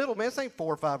this is a little, man, this ain't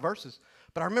 4 or 5 verses.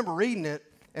 But I remember reading it,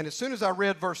 and as soon as I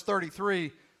read verse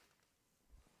 33,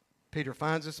 Peter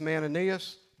finds this man,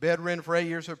 Aeneas, bedridden for 8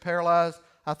 years, or paralyzed.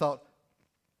 I thought,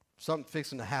 something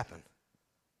fixing to happen.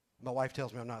 My wife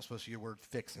tells me I'm not supposed to use the word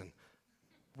fixing.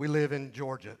 We live in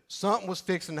Georgia. Something was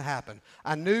fixing to happen.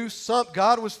 I knew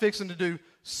God was fixing to do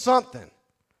something.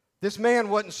 This man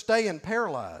wasn't staying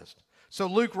paralyzed. So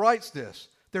Luke writes this.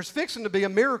 There's fixing to be a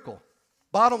miracle.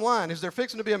 Bottom line, is there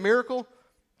fixing to be a miracle?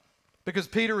 Because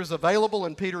Peter is available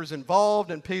and Peter is involved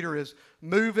and Peter is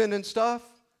moving and stuff?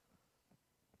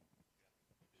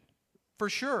 For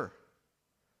sure.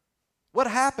 What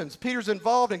happens? Peter's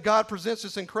involved and God presents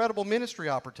this incredible ministry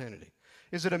opportunity.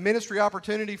 Is it a ministry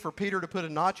opportunity for Peter to put a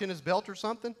notch in his belt or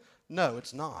something? No,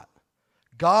 it's not.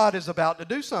 God is about to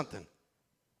do something.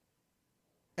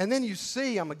 And then you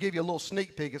see, I'm going to give you a little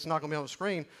sneak peek. It's not going to be on the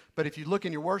screen, but if you look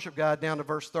in your worship guide down to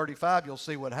verse 35, you'll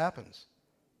see what happens.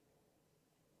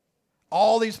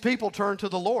 All these people turn to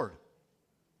the Lord.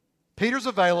 Peter's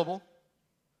available.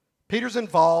 Peter's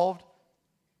involved.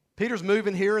 Peter's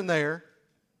moving here and there.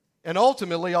 And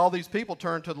ultimately, all these people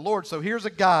turn to the Lord. So here's a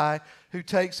guy who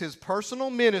takes his personal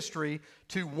ministry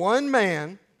to one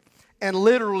man, and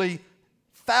literally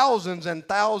thousands and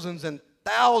thousands and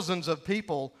thousands of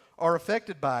people are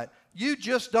affected by it. You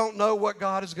just don't know what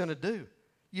God is going to do.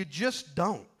 You just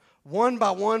don't. One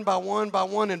by one by one by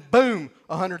one, and boom,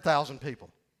 100,000 people.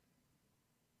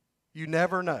 You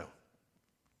never know.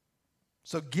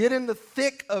 So get in the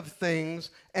thick of things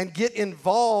and get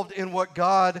involved in what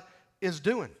God is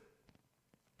doing.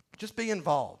 Just be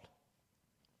involved.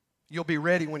 You'll be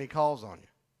ready when he calls on you.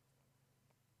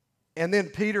 And then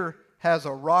Peter has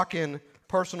a rockin'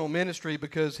 personal ministry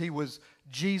because he was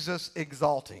Jesus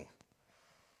exalting.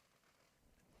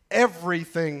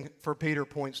 Everything for Peter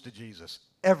points to Jesus.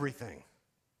 Everything.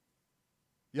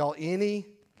 Y'all, any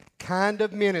kind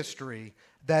of ministry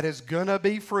that is going to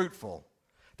be fruitful,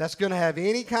 that's going to have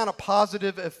any kind of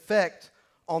positive effect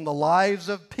on the lives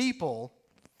of people,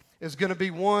 is going to be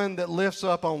one that lifts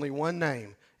up only one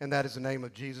name, and that is the name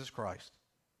of Jesus Christ.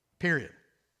 Period.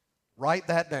 Write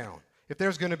that down. If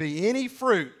there's going to be any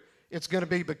fruit, it's going to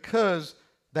be because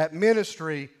that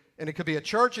ministry, and it could be a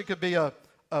church, it could be a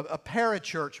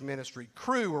parachurch ministry,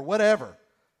 crew, or whatever.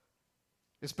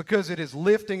 It's because it is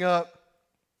lifting up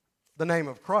the name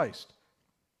of Christ.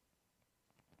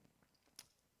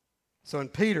 So when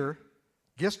Peter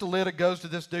gets to Lydda, goes to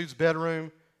this dude's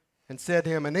bedroom, and said to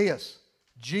him, Aeneas,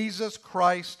 Jesus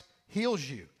Christ heals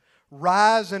you.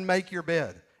 Rise and make your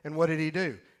bed. And what did he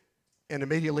do? And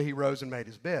immediately he rose and made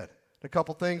his bed. A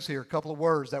couple things here, a couple of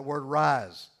words. That word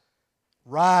rise.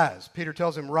 Rise. Peter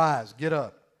tells him, rise, get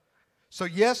up. So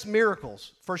yes,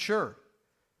 miracles, for sure.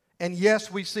 And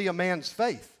yes, we see a man's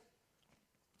faith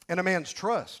and a man's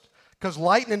trust. Because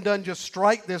lightning doesn't just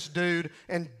strike this dude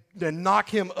and knock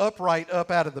him upright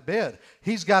up out of the bed.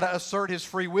 He's got to assert his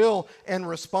free will and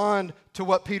respond to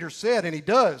what Peter said, and he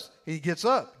does. He gets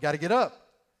up. Got to get up.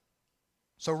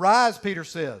 So rise, Peter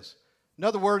says.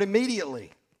 Another word,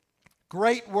 immediately.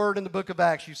 Great word in the book of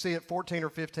Acts. You see it 14 or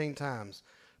 15 times.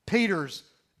 Peter's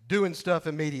doing stuff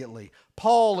immediately.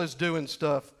 Paul is doing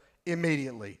stuff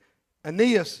immediately.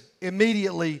 Aeneas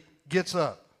immediately gets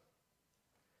up.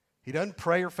 He doesn't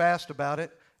pray or fast about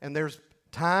it, and there's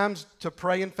times to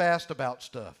pray and fast about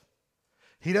stuff.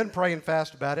 He doesn't pray and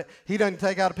fast about it. He doesn't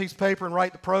take out a piece of paper and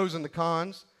write the pros and the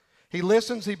cons. He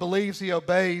listens, he believes, he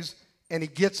obeys, and he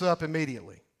gets up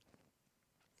immediately.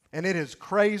 And it is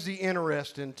crazy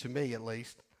interesting to me, at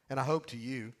least, and I hope to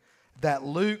you, that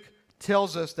Luke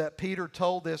tells us that Peter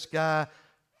told this guy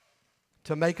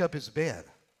to make up his bed.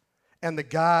 And the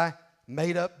guy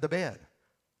made up the bed.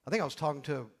 I think I was talking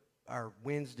to our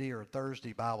Wednesday or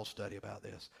Thursday Bible study about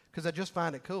this, because I just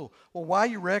find it cool. Well, why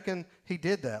you reckon he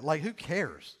did that? Like, who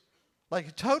cares?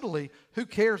 Like, totally, who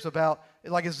cares about,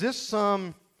 like, is this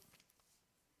some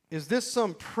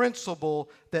principle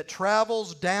that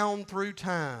travels down through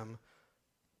time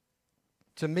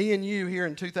to me and you here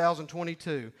in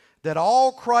 2022, that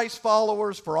all Christ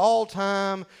followers for all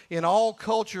time in all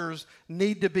cultures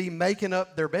need to be making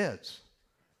up their beds?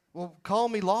 Well, call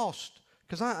me lost,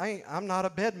 because I'm not a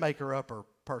bed maker upper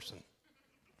person.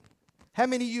 How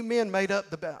many of you men made up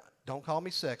the bed? Don't call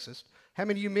me sexist. How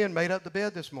many of you men made up the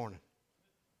bed this morning?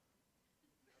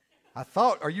 I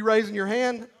thought, are you raising your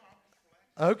hand?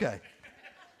 Okay.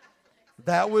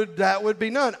 That would be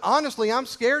none. Honestly, I'm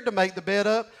scared to make the bed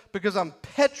up because I'm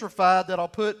petrified that I'll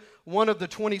put one of the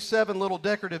 27 little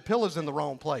decorative pillows in the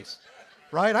wrong place.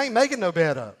 Right? I ain't making no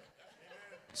bed up.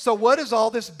 So what is all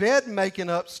this bed making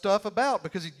up stuff about?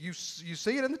 Because you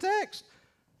see it in the text.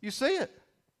 You see it.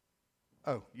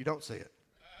 Oh, you don't see it.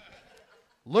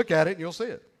 Look at it and you'll see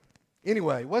it.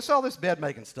 Anyway, what's all this bed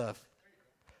making stuff?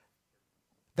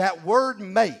 That word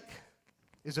make,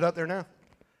 is it up there now?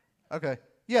 Okay.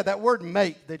 Yeah, that word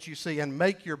make that you see, and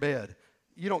make your bed.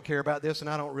 You don't care about this, and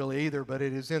I don't really either, but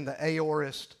it is in the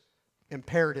aorist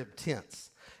imperative tense.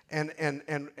 And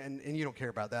you don't care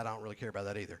about that. I don't really care about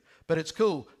that either. But it's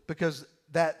cool because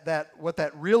what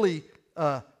that really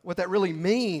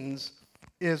means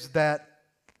is that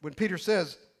when Peter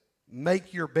says,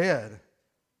 make your bed,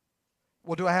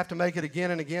 well, do I have to make it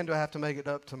again and again? Do I have to make it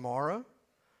up tomorrow?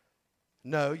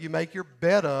 No, you make your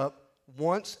bed up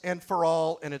once and for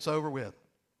all, and it's over with.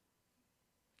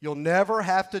 You'll never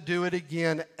have to do it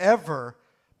again ever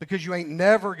because you ain't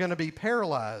never going to be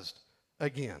paralyzed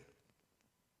again.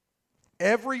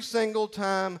 Every single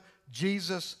time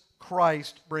Jesus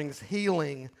Christ brings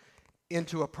healing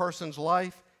into a person's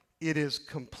life, it is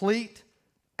complete,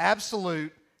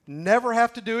 absolute, never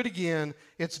have to do it again.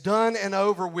 It's done and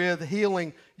over with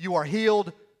healing. You are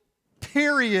healed,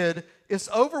 period. It's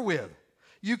over with.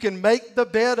 You can make the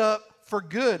bed up for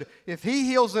good. If he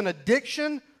heals an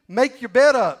addiction, make your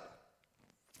bed up.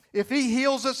 If he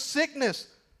heals a sickness,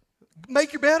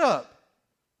 make your bed up.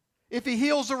 If he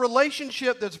heals a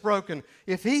relationship that's broken,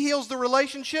 if he heals the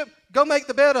relationship, go make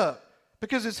the bed up.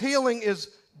 Because his healing is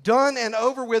done and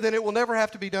over with, and it will never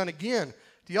have to be done again.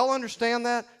 Do y'all understand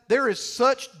that? There is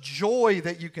such joy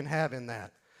that you can have in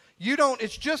that.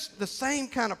 It's just the same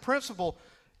kind of principle.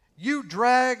 You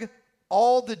drag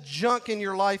all the junk in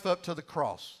your life up to the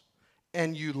cross,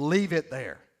 and you leave it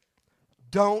there.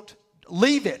 Don't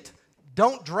leave it.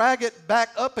 Don't drag it back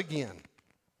up again.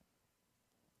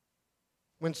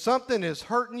 When something is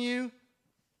hurting you,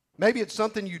 maybe it's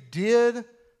something you did,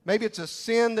 maybe it's a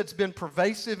sin that's been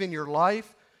pervasive in your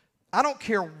life. I don't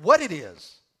care what it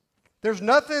is. There's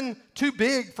nothing too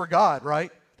big for God,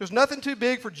 right? There's nothing too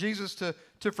big for Jesus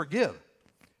to forgive.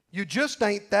 You just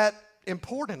ain't that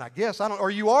important, I guess.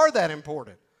 Or you are that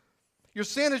important. Your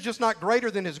sin is just not greater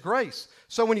than his grace.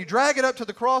 So when you drag it up to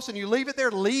the cross and you leave it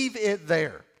there, leave it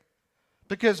there.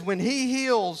 Because when he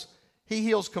heals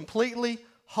completely,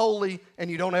 wholly,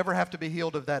 and you don't ever have to be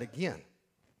healed of that again.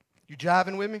 You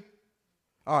jiving with me?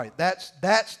 All right,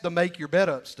 that's the make your bed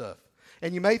up stuff.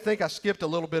 And you may think I skipped a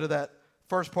little bit of that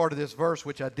first part of this verse,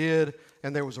 which I did,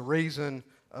 and there was a reason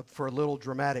for a little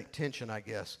dramatic tension, I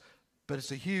guess. But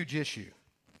it's a huge issue.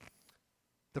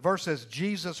 The verse says,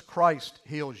 Jesus Christ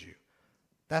heals you.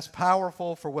 That's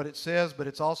powerful for what it says, but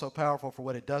it's also powerful for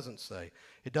what it doesn't say.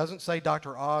 It doesn't say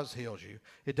Dr. Oz heals you.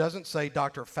 It doesn't say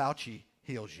Dr. Fauci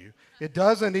heals you. It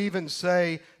doesn't even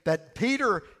say that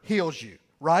Peter heals you,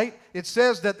 right? It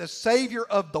says that the Savior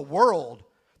of the world,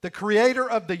 the creator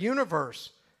of the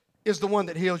universe, is the one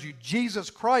that heals you. Jesus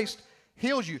Christ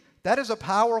heals you. That is a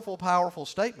powerful, powerful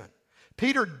statement.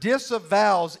 Peter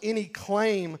disavows any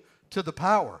claim to the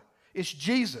power. It's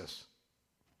Jesus.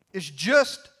 It's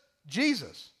just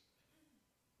Jesus.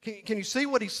 Can you see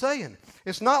what he's saying?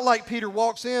 It's not like Peter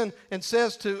walks in and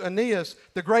says to Aeneas,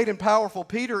 the great and powerful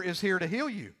Peter is here to heal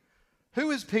you.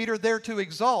 Who is Peter there to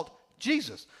exalt?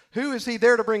 Jesus. Who is he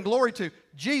there to bring glory to?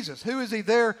 Jesus. Who is he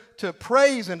there to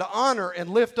praise and to honor and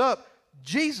lift up?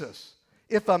 Jesus.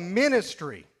 If a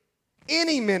ministry,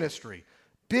 any ministry,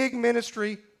 big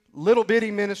ministry, little bitty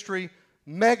ministry,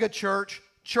 mega church,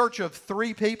 church of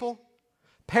 3 people,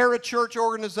 parachurch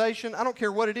organization, I don't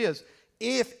care what it is.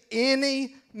 If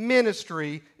any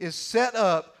ministry is set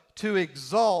up to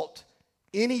exalt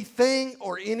anything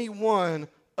or anyone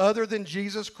other than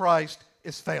Jesus Christ,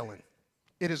 is failing.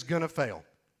 It is going to fail.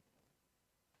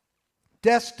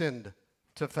 Destined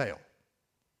to fail.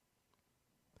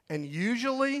 And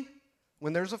usually,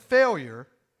 when there's a failure,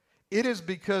 it is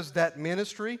because that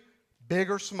ministry,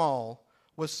 big or small,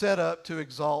 was set up to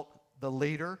exalt the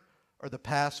leader or the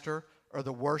pastor or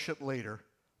the worship leader.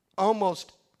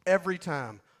 Almost every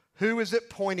time. Who is it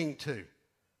pointing to?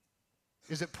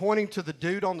 Is it pointing to the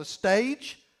dude on the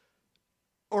stage?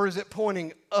 Or is it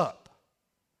pointing up?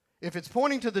 If it's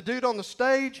pointing to the dude on the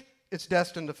stage, it's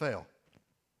destined to fail.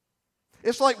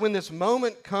 It's like when this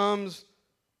moment comes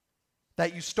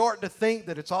that you start to think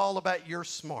that it's all about your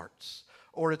smarts,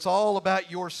 or it's all about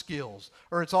your skills,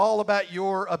 or it's all about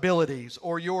your abilities,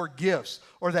 or your gifts,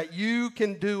 or that you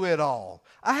can do it all.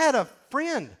 I had a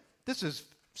friend, this is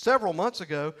several months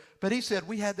ago, but he said,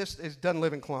 we had this, he doesn't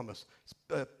live in Columbus,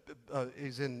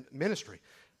 he's in ministry.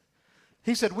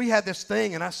 He said, we had this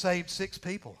thing and I saved 6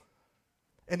 people.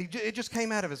 And it just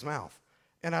came out of his mouth.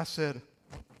 And I said,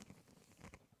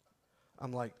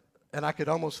 I'm like, and I could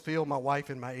almost feel my wife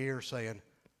in my ear saying,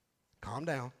 calm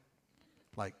down.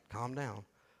 Like, calm down.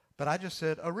 But I just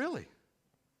said, oh, really?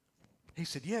 He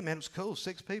said, yeah, man, it was cool,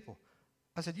 6 people.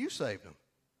 I said, you saved them.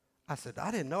 I said,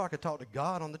 I didn't know I could talk to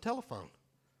God on the telephone.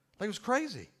 Like, it was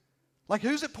crazy. Like,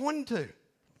 who's it pointing to?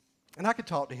 And I could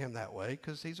talk to him that way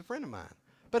because he's a friend of mine.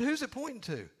 But who's it pointing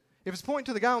to? If it's pointing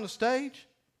to the guy on the stage,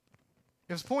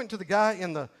 if it's pointing to the guy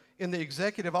in the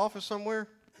executive office somewhere,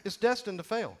 it's destined to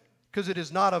fail because it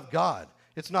is not of God.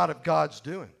 It's not of God's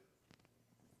doing.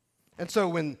 And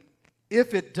so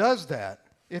if it does that,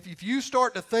 if you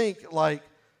start to think like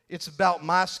it's about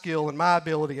my skill and my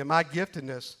ability and my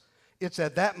giftedness, it's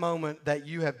at that moment that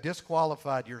you have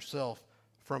disqualified yourself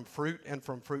from fruit and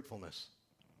from fruitfulness.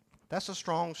 That's a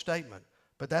strong statement,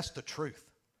 but that's the truth.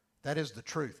 That is the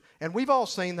truth. And we've all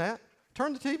seen that.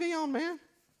 Turn the TV on, man.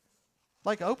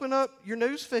 Like, open up your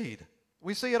news feed.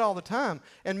 We see it all the time.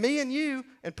 And me and you,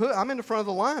 I'm in the front of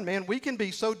the line, man. We can be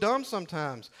so dumb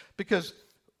sometimes because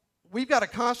we've got to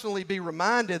constantly be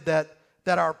reminded that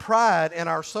our pride and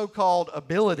our so-called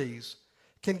abilities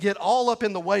can get all up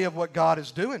in the way of what God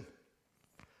is doing.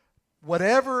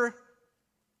 Whatever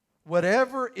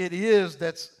it is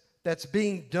that's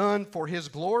being done for His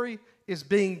glory is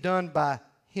being done by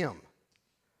Him.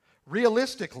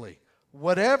 Realistically,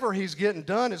 whatever He's getting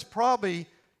done is probably,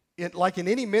 like in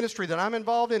any ministry that I'm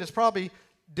involved in, is probably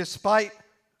despite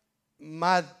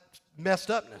my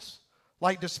messed upness.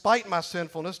 Like, despite my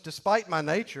sinfulness, despite my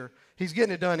nature, He's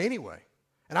getting it done anyway.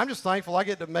 And I'm just thankful I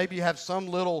get to maybe have some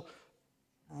little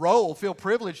role, feel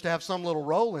privileged to have some little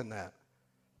role in that.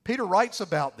 Peter writes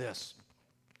about this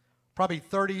probably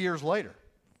 30 years later.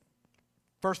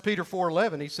 1 Peter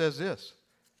 4:11, he says this.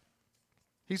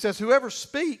 He says, whoever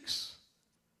speak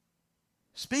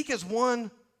as one,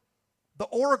 the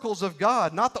oracles of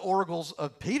God, not the oracles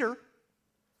of Peter.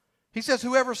 He says,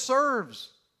 whoever serves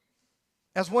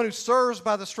as one who serves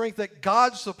by the strength that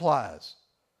God supplies.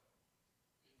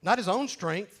 Not his own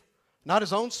strength, not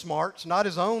his own smarts, not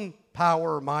his own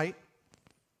power or might.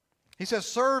 He says,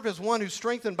 serve as one who's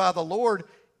strengthened by the Lord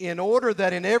in order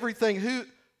that in everything who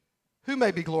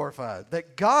may be glorified?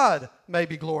 That God may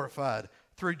be glorified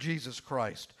through Jesus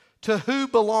Christ. To who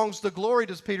belongs the glory,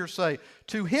 does Peter say?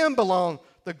 To Him belong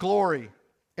the glory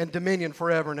and dominion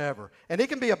forever and ever. And it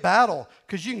can be a battle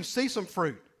because you can see some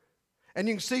fruit. And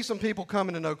you can see some people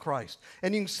coming to know Christ.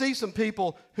 And you can see some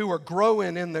people who are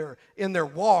growing in their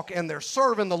walk and they're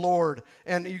serving the Lord.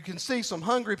 And you can see some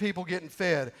hungry people getting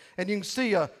fed. And you can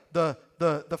see the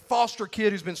foster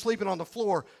kid who's been sleeping on the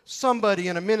floor, somebody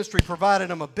in a ministry provided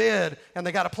them a bed and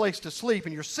they got a place to sleep.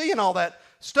 And you're seeing all that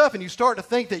stuff and you start to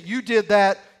think that you did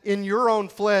that in your own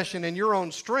flesh and in your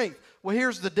own strength. Well,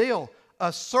 here's the deal.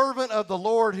 A servant of the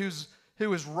Lord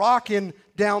who is rocking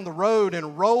down the road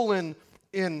and rolling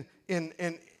in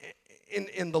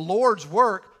the Lord's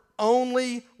work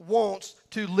only wants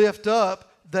to lift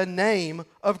up the name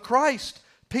of Christ.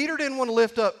 Peter didn't want to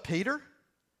lift up Peter.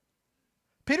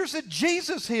 Peter said,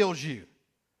 Jesus heals you.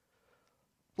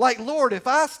 Like, Lord, if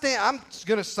I stand, I'm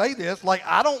going to say this, like,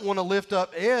 I don't want to lift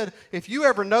up Ed. If you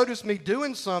ever notice me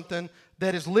doing something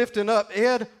that is lifting up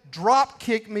Ed, drop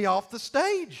kick me off the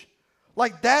stage.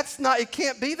 Like, it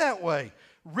can't be that way.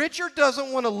 Richard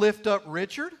doesn't want to lift up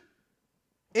Richard.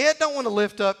 Ed don't want to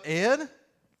lift up Ed.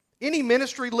 Any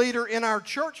ministry leader in our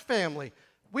church family,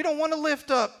 we don't want to lift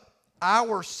up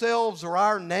ourselves or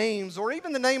our names or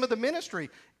even the name of the ministry.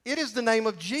 It is the name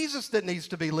of Jesus that needs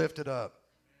to be lifted up.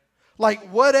 Like,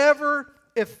 whatever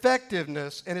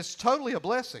effectiveness, and it's totally a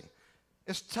blessing.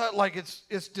 It's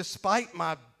despite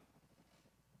my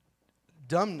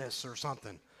dumbness or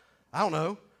something. I don't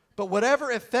know. But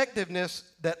whatever effectiveness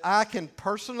that I can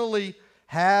personally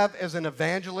have as an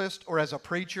evangelist or as a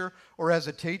preacher or as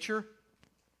a teacher,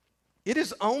 it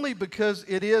is only because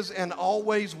it is and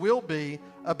always will be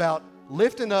about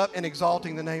lifting up and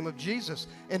exalting the name of Jesus.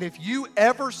 And if you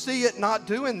ever see it not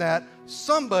doing that,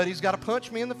 somebody's got to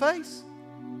punch me in the face.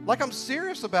 Like, I'm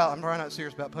probably not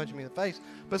serious about punching me in the face,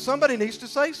 but somebody needs to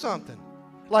say something.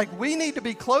 Like, we need to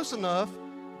be close enough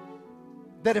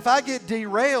that if I get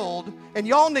derailed, and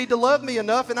y'all need to love me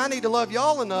enough and I need to love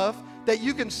y'all enough, that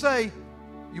you can say,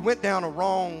 you went down a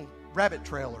wrong rabbit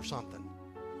trail or something.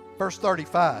 Verse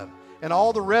 35, and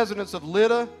all the residents of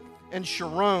Lydda and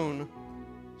Sharon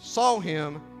saw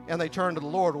him, and they turned to the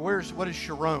Lord. What is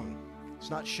Sharon? It's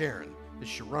not Sharon, it's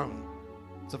Sharon.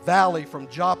 It's a valley from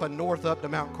Joppa north up to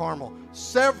Mount Carmel,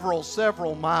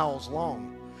 several miles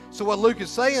long. So what Luke is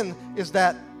saying is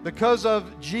that because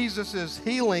of Jesus'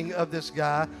 healing of this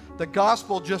guy, the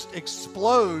gospel just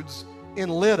explodes in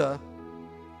Lydda,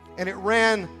 and it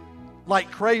ran like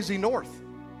crazy north.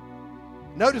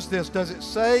 Notice this. Does it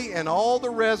say, and all the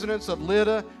residents of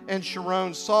Lydda and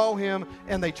Sharon saw him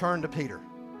and they turned to Peter?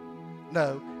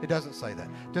 No, it doesn't say that.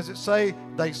 Does it say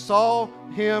they saw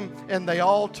him and they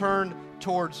all turned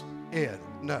towards Ed?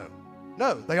 No.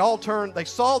 No, they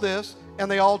saw this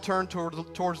and they all turned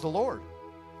towards the Lord.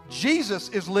 Jesus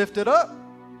is lifted up.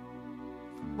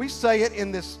 We say it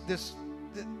in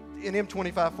in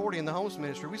M2540 in the homeless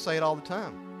ministry. We say it all the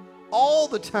time. All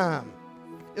the time.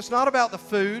 It's not about the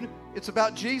food. It's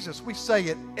about Jesus. We say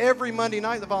it every Monday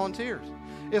night, the volunteers.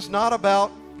 It's not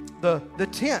about the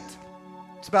tent.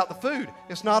 It's about the food.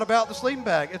 It's not about the sleeping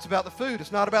bag. It's about the food.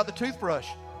 It's not about the toothbrush.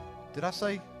 Did I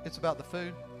say it's about the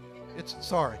food?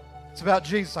 Sorry. It's about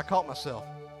Jesus. I caught myself.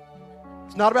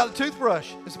 It's not about the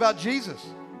toothbrush. It's about Jesus.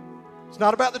 It's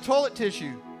not about the toilet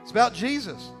tissue. It's about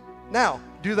Jesus. Now,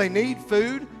 do they need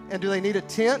food? And do they need a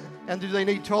tent? And do they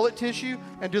need toilet tissue?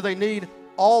 And do they need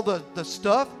all the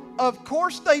stuff? Of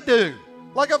course they do.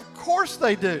 Like, of course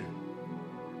they do.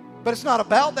 But it's not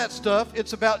about that stuff.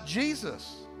 It's about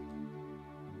Jesus.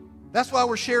 That's why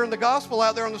we're sharing the gospel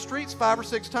out there on the streets 5 or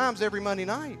 6 times every Monday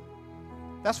night.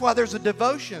 That's why there's a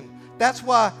devotion. That's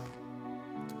why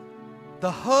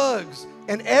the hugs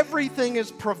and everything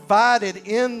is provided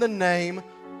in the name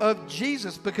of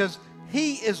Jesus, because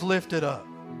He is lifted up.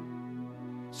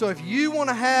 So if you want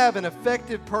to have an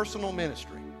effective personal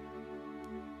ministry,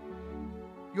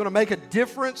 you want to make a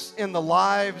difference in the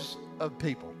lives of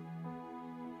people,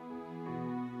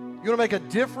 you want to make a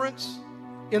difference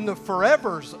in the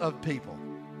forevers of people,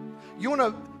 you want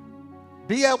to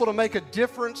be able to make a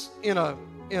difference in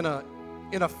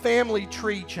a family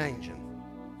tree changing.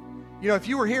 You know, if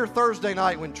you were here Thursday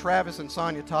night when Travis and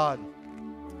Sonia Todd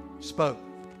spoke,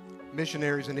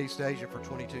 missionaries in East Asia for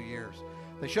 22 years,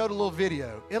 they showed a little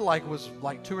video. It was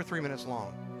 2 or 3 minutes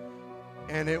long.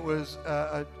 And it was,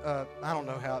 I don't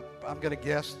know how, I'm going to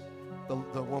guess the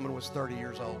woman was 30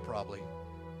 years old probably.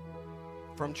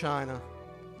 From China.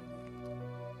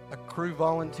 A crew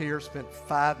volunteer spent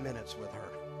 5 minutes with her.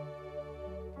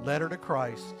 Led her to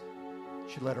Christ.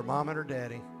 She led her mom and her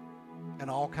daddy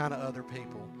and all kind of other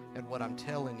people. And what I'm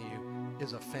telling you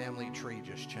is a family tree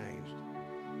just changed.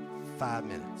 5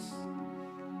 minutes.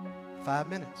 5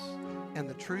 minutes. And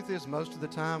the truth is, most of the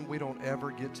time, we don't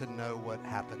ever get to know what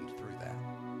happened through that.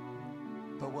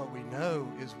 But what we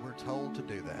know is we're told to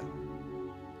do that.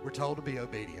 We're told to be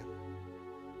obedient.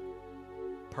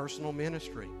 Personal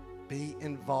ministry. Be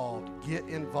involved. Get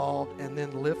involved and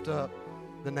then lift up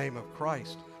the name of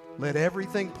Christ. Let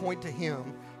everything point to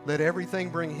Him. Let everything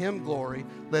bring Him glory.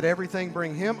 Let everything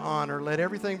bring Him honor. Let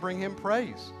everything bring Him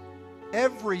praise.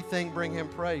 Everything bring Him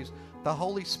praise. The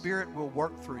Holy Spirit will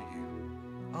work through you.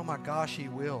 Oh my gosh, He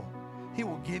will. He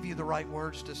will give you the right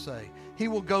words to say. He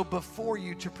will go before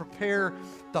you to prepare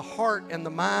the heart and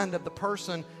the mind of the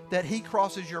person that He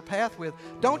crosses your path with.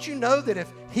 Don't you know that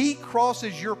if He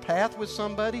crosses your path with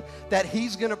somebody, that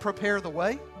He's going to prepare the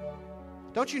way?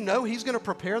 Don't you know He's going to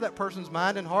prepare that person's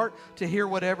mind and heart to hear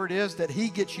whatever it is that He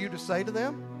gets you to say to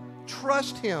them?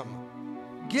 Trust Him.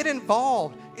 Get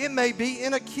involved. It may be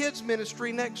in a kids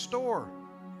ministry next door,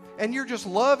 and you're just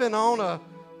loving on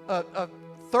a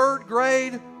third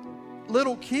grade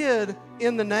little kid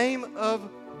in the name of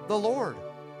the Lord.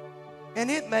 And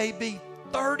it may be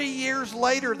 30 years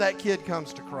later that kid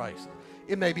comes to Christ.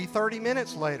 It may be 30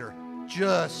 minutes later.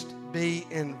 Just be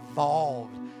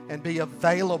involved and be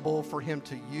available for Him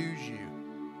to use you.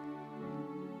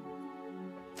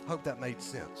 Hope that made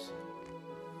sense.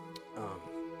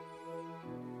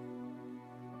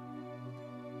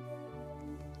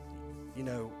 You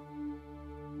know,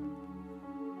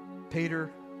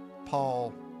 Peter,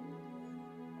 Paul,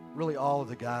 really all of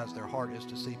the guys, their heart is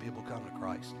to see people come to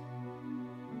Christ.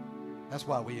 That's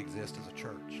why we exist as a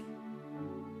church.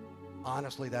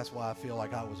 Honestly, that's why I feel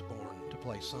like I was born to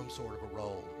play some sort of a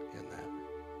role in that.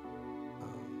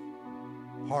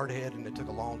 Hard-headed, and it took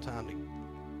a long time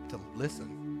to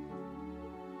listen.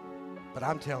 But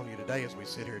I'm telling you today as we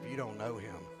sit here, if you don't know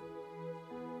Him,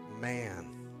 man,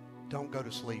 don't go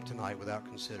to sleep tonight without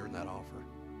considering that offer.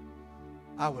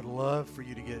 I would love for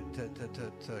you to get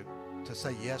to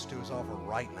say yes to His offer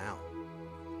right now.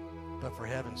 But for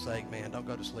heaven's sake, man, don't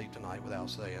go to sleep tonight without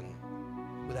saying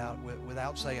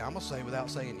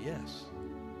yes.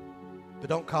 But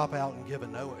don't cop out and give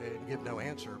no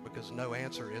answer, because no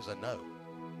answer is a no.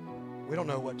 We don't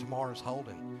know what tomorrow's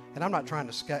holding. And I'm not trying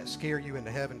to scare you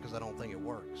into heaven, because I don't think it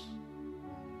works.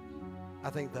 I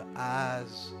think the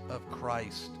eyes of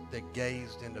Christ that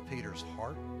gazed into Peter's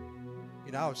heart,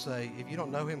 you know, I would say, if you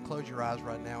don't know Him, close your eyes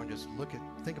right now and just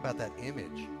think about that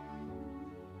image.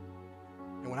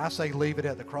 And when I say leave it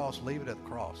at the cross, leave it at the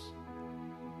cross.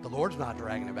 The Lord's not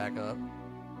dragging it back up.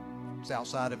 It's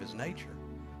outside of his nature.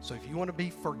 So if you want to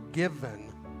be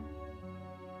forgiven,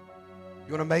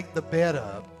 you want to make the bed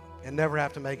up and never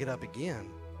have to make it up again,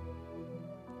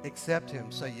 accept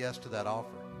him, say yes to that offer.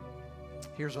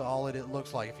 Here's all it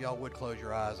looks like. If y'all would close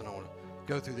your eyes, and I want to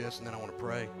go through this, and then I want to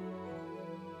pray.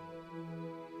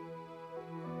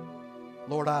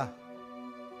 Lord,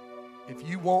 if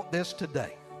you want this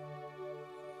today,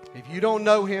 if you don't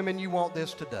know him and you want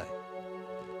this today,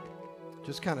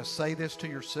 just kind of say this to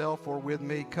yourself or with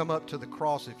me. Come up to the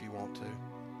cross if you want to.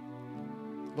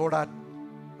 Lord, I'm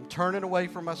turning away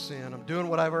from my sin. I'm doing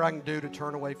whatever I can do to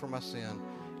turn away from my sin.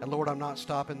 And Lord, I'm not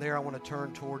stopping there. I want to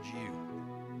turn towards you.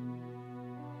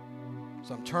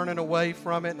 So I'm turning away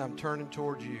from it and I'm turning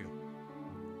towards you.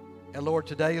 And Lord,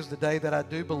 today is the day that I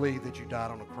do believe that you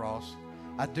died on the cross.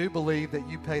 I do believe that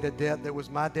you paid a debt that was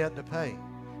my debt to pay,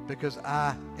 because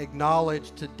I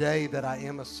acknowledge today that I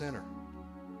am a sinner.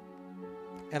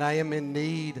 And I am in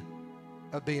need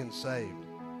of being saved.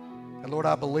 And Lord,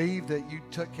 I believe that you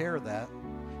took care of that.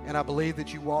 And I believe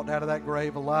that you walked out of that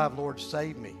grave alive. Lord,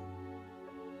 save me.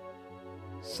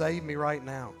 Save me right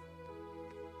now.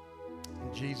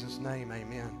 In Jesus' name,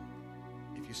 amen.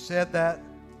 If you said that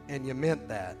and you meant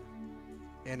that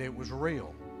and it was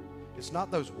real, it's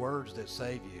not those words that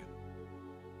save you.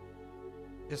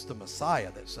 It's the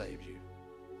Messiah that saves you.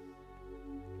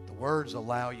 The words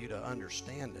allow you to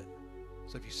understand it.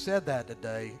 So if you said that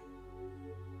today,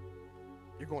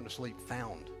 you're going to sleep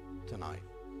found tonight.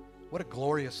 What a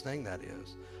glorious thing that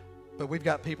is. But we've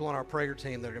got people on our prayer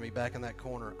team that are going to be back in that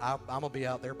corner. I'm going to be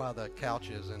out there by the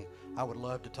couches, and I would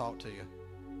love to talk to you.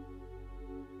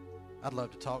 I'd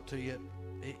love to talk to you,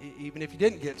 even if you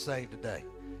didn't get saved today.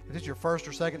 If it's your first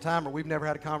or second time, or we've never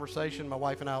had a conversation, my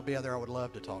wife and I will be out there. I would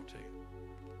love to talk to you.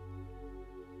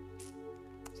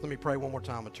 So let me pray one more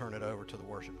time and turn it over to the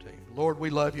worship team. Lord, we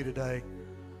love you today.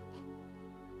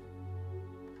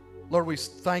 Lord, we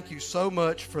thank you so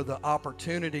much for the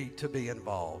opportunity to be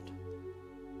involved.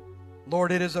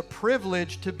 Lord, it is a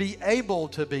privilege to be able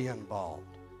to be involved.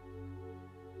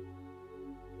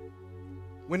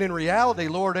 When in reality,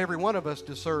 Lord, every one of us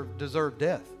deserve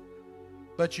death.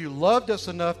 But you loved us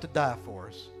enough to die for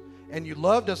us. And you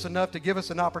loved us enough to give us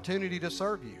an opportunity to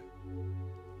serve you.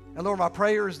 And Lord, my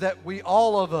prayer is that we,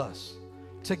 all of us,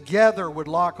 together would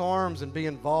lock arms and be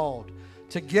involved.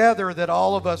 Together, that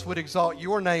all of us would exalt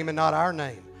your name and not our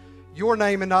name. Your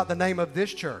name and not the name of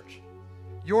this church.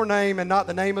 Your name and not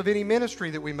the name of any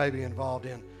ministry that we may be involved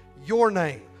in. Your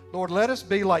name. Lord, let us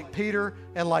be like Peter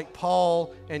and like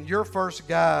Paul and your first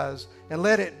guys, and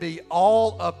let it be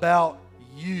all about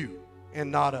you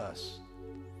and not us.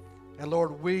 And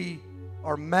Lord, we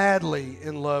are madly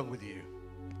in love with you.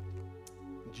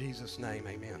 In Jesus' name,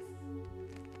 amen.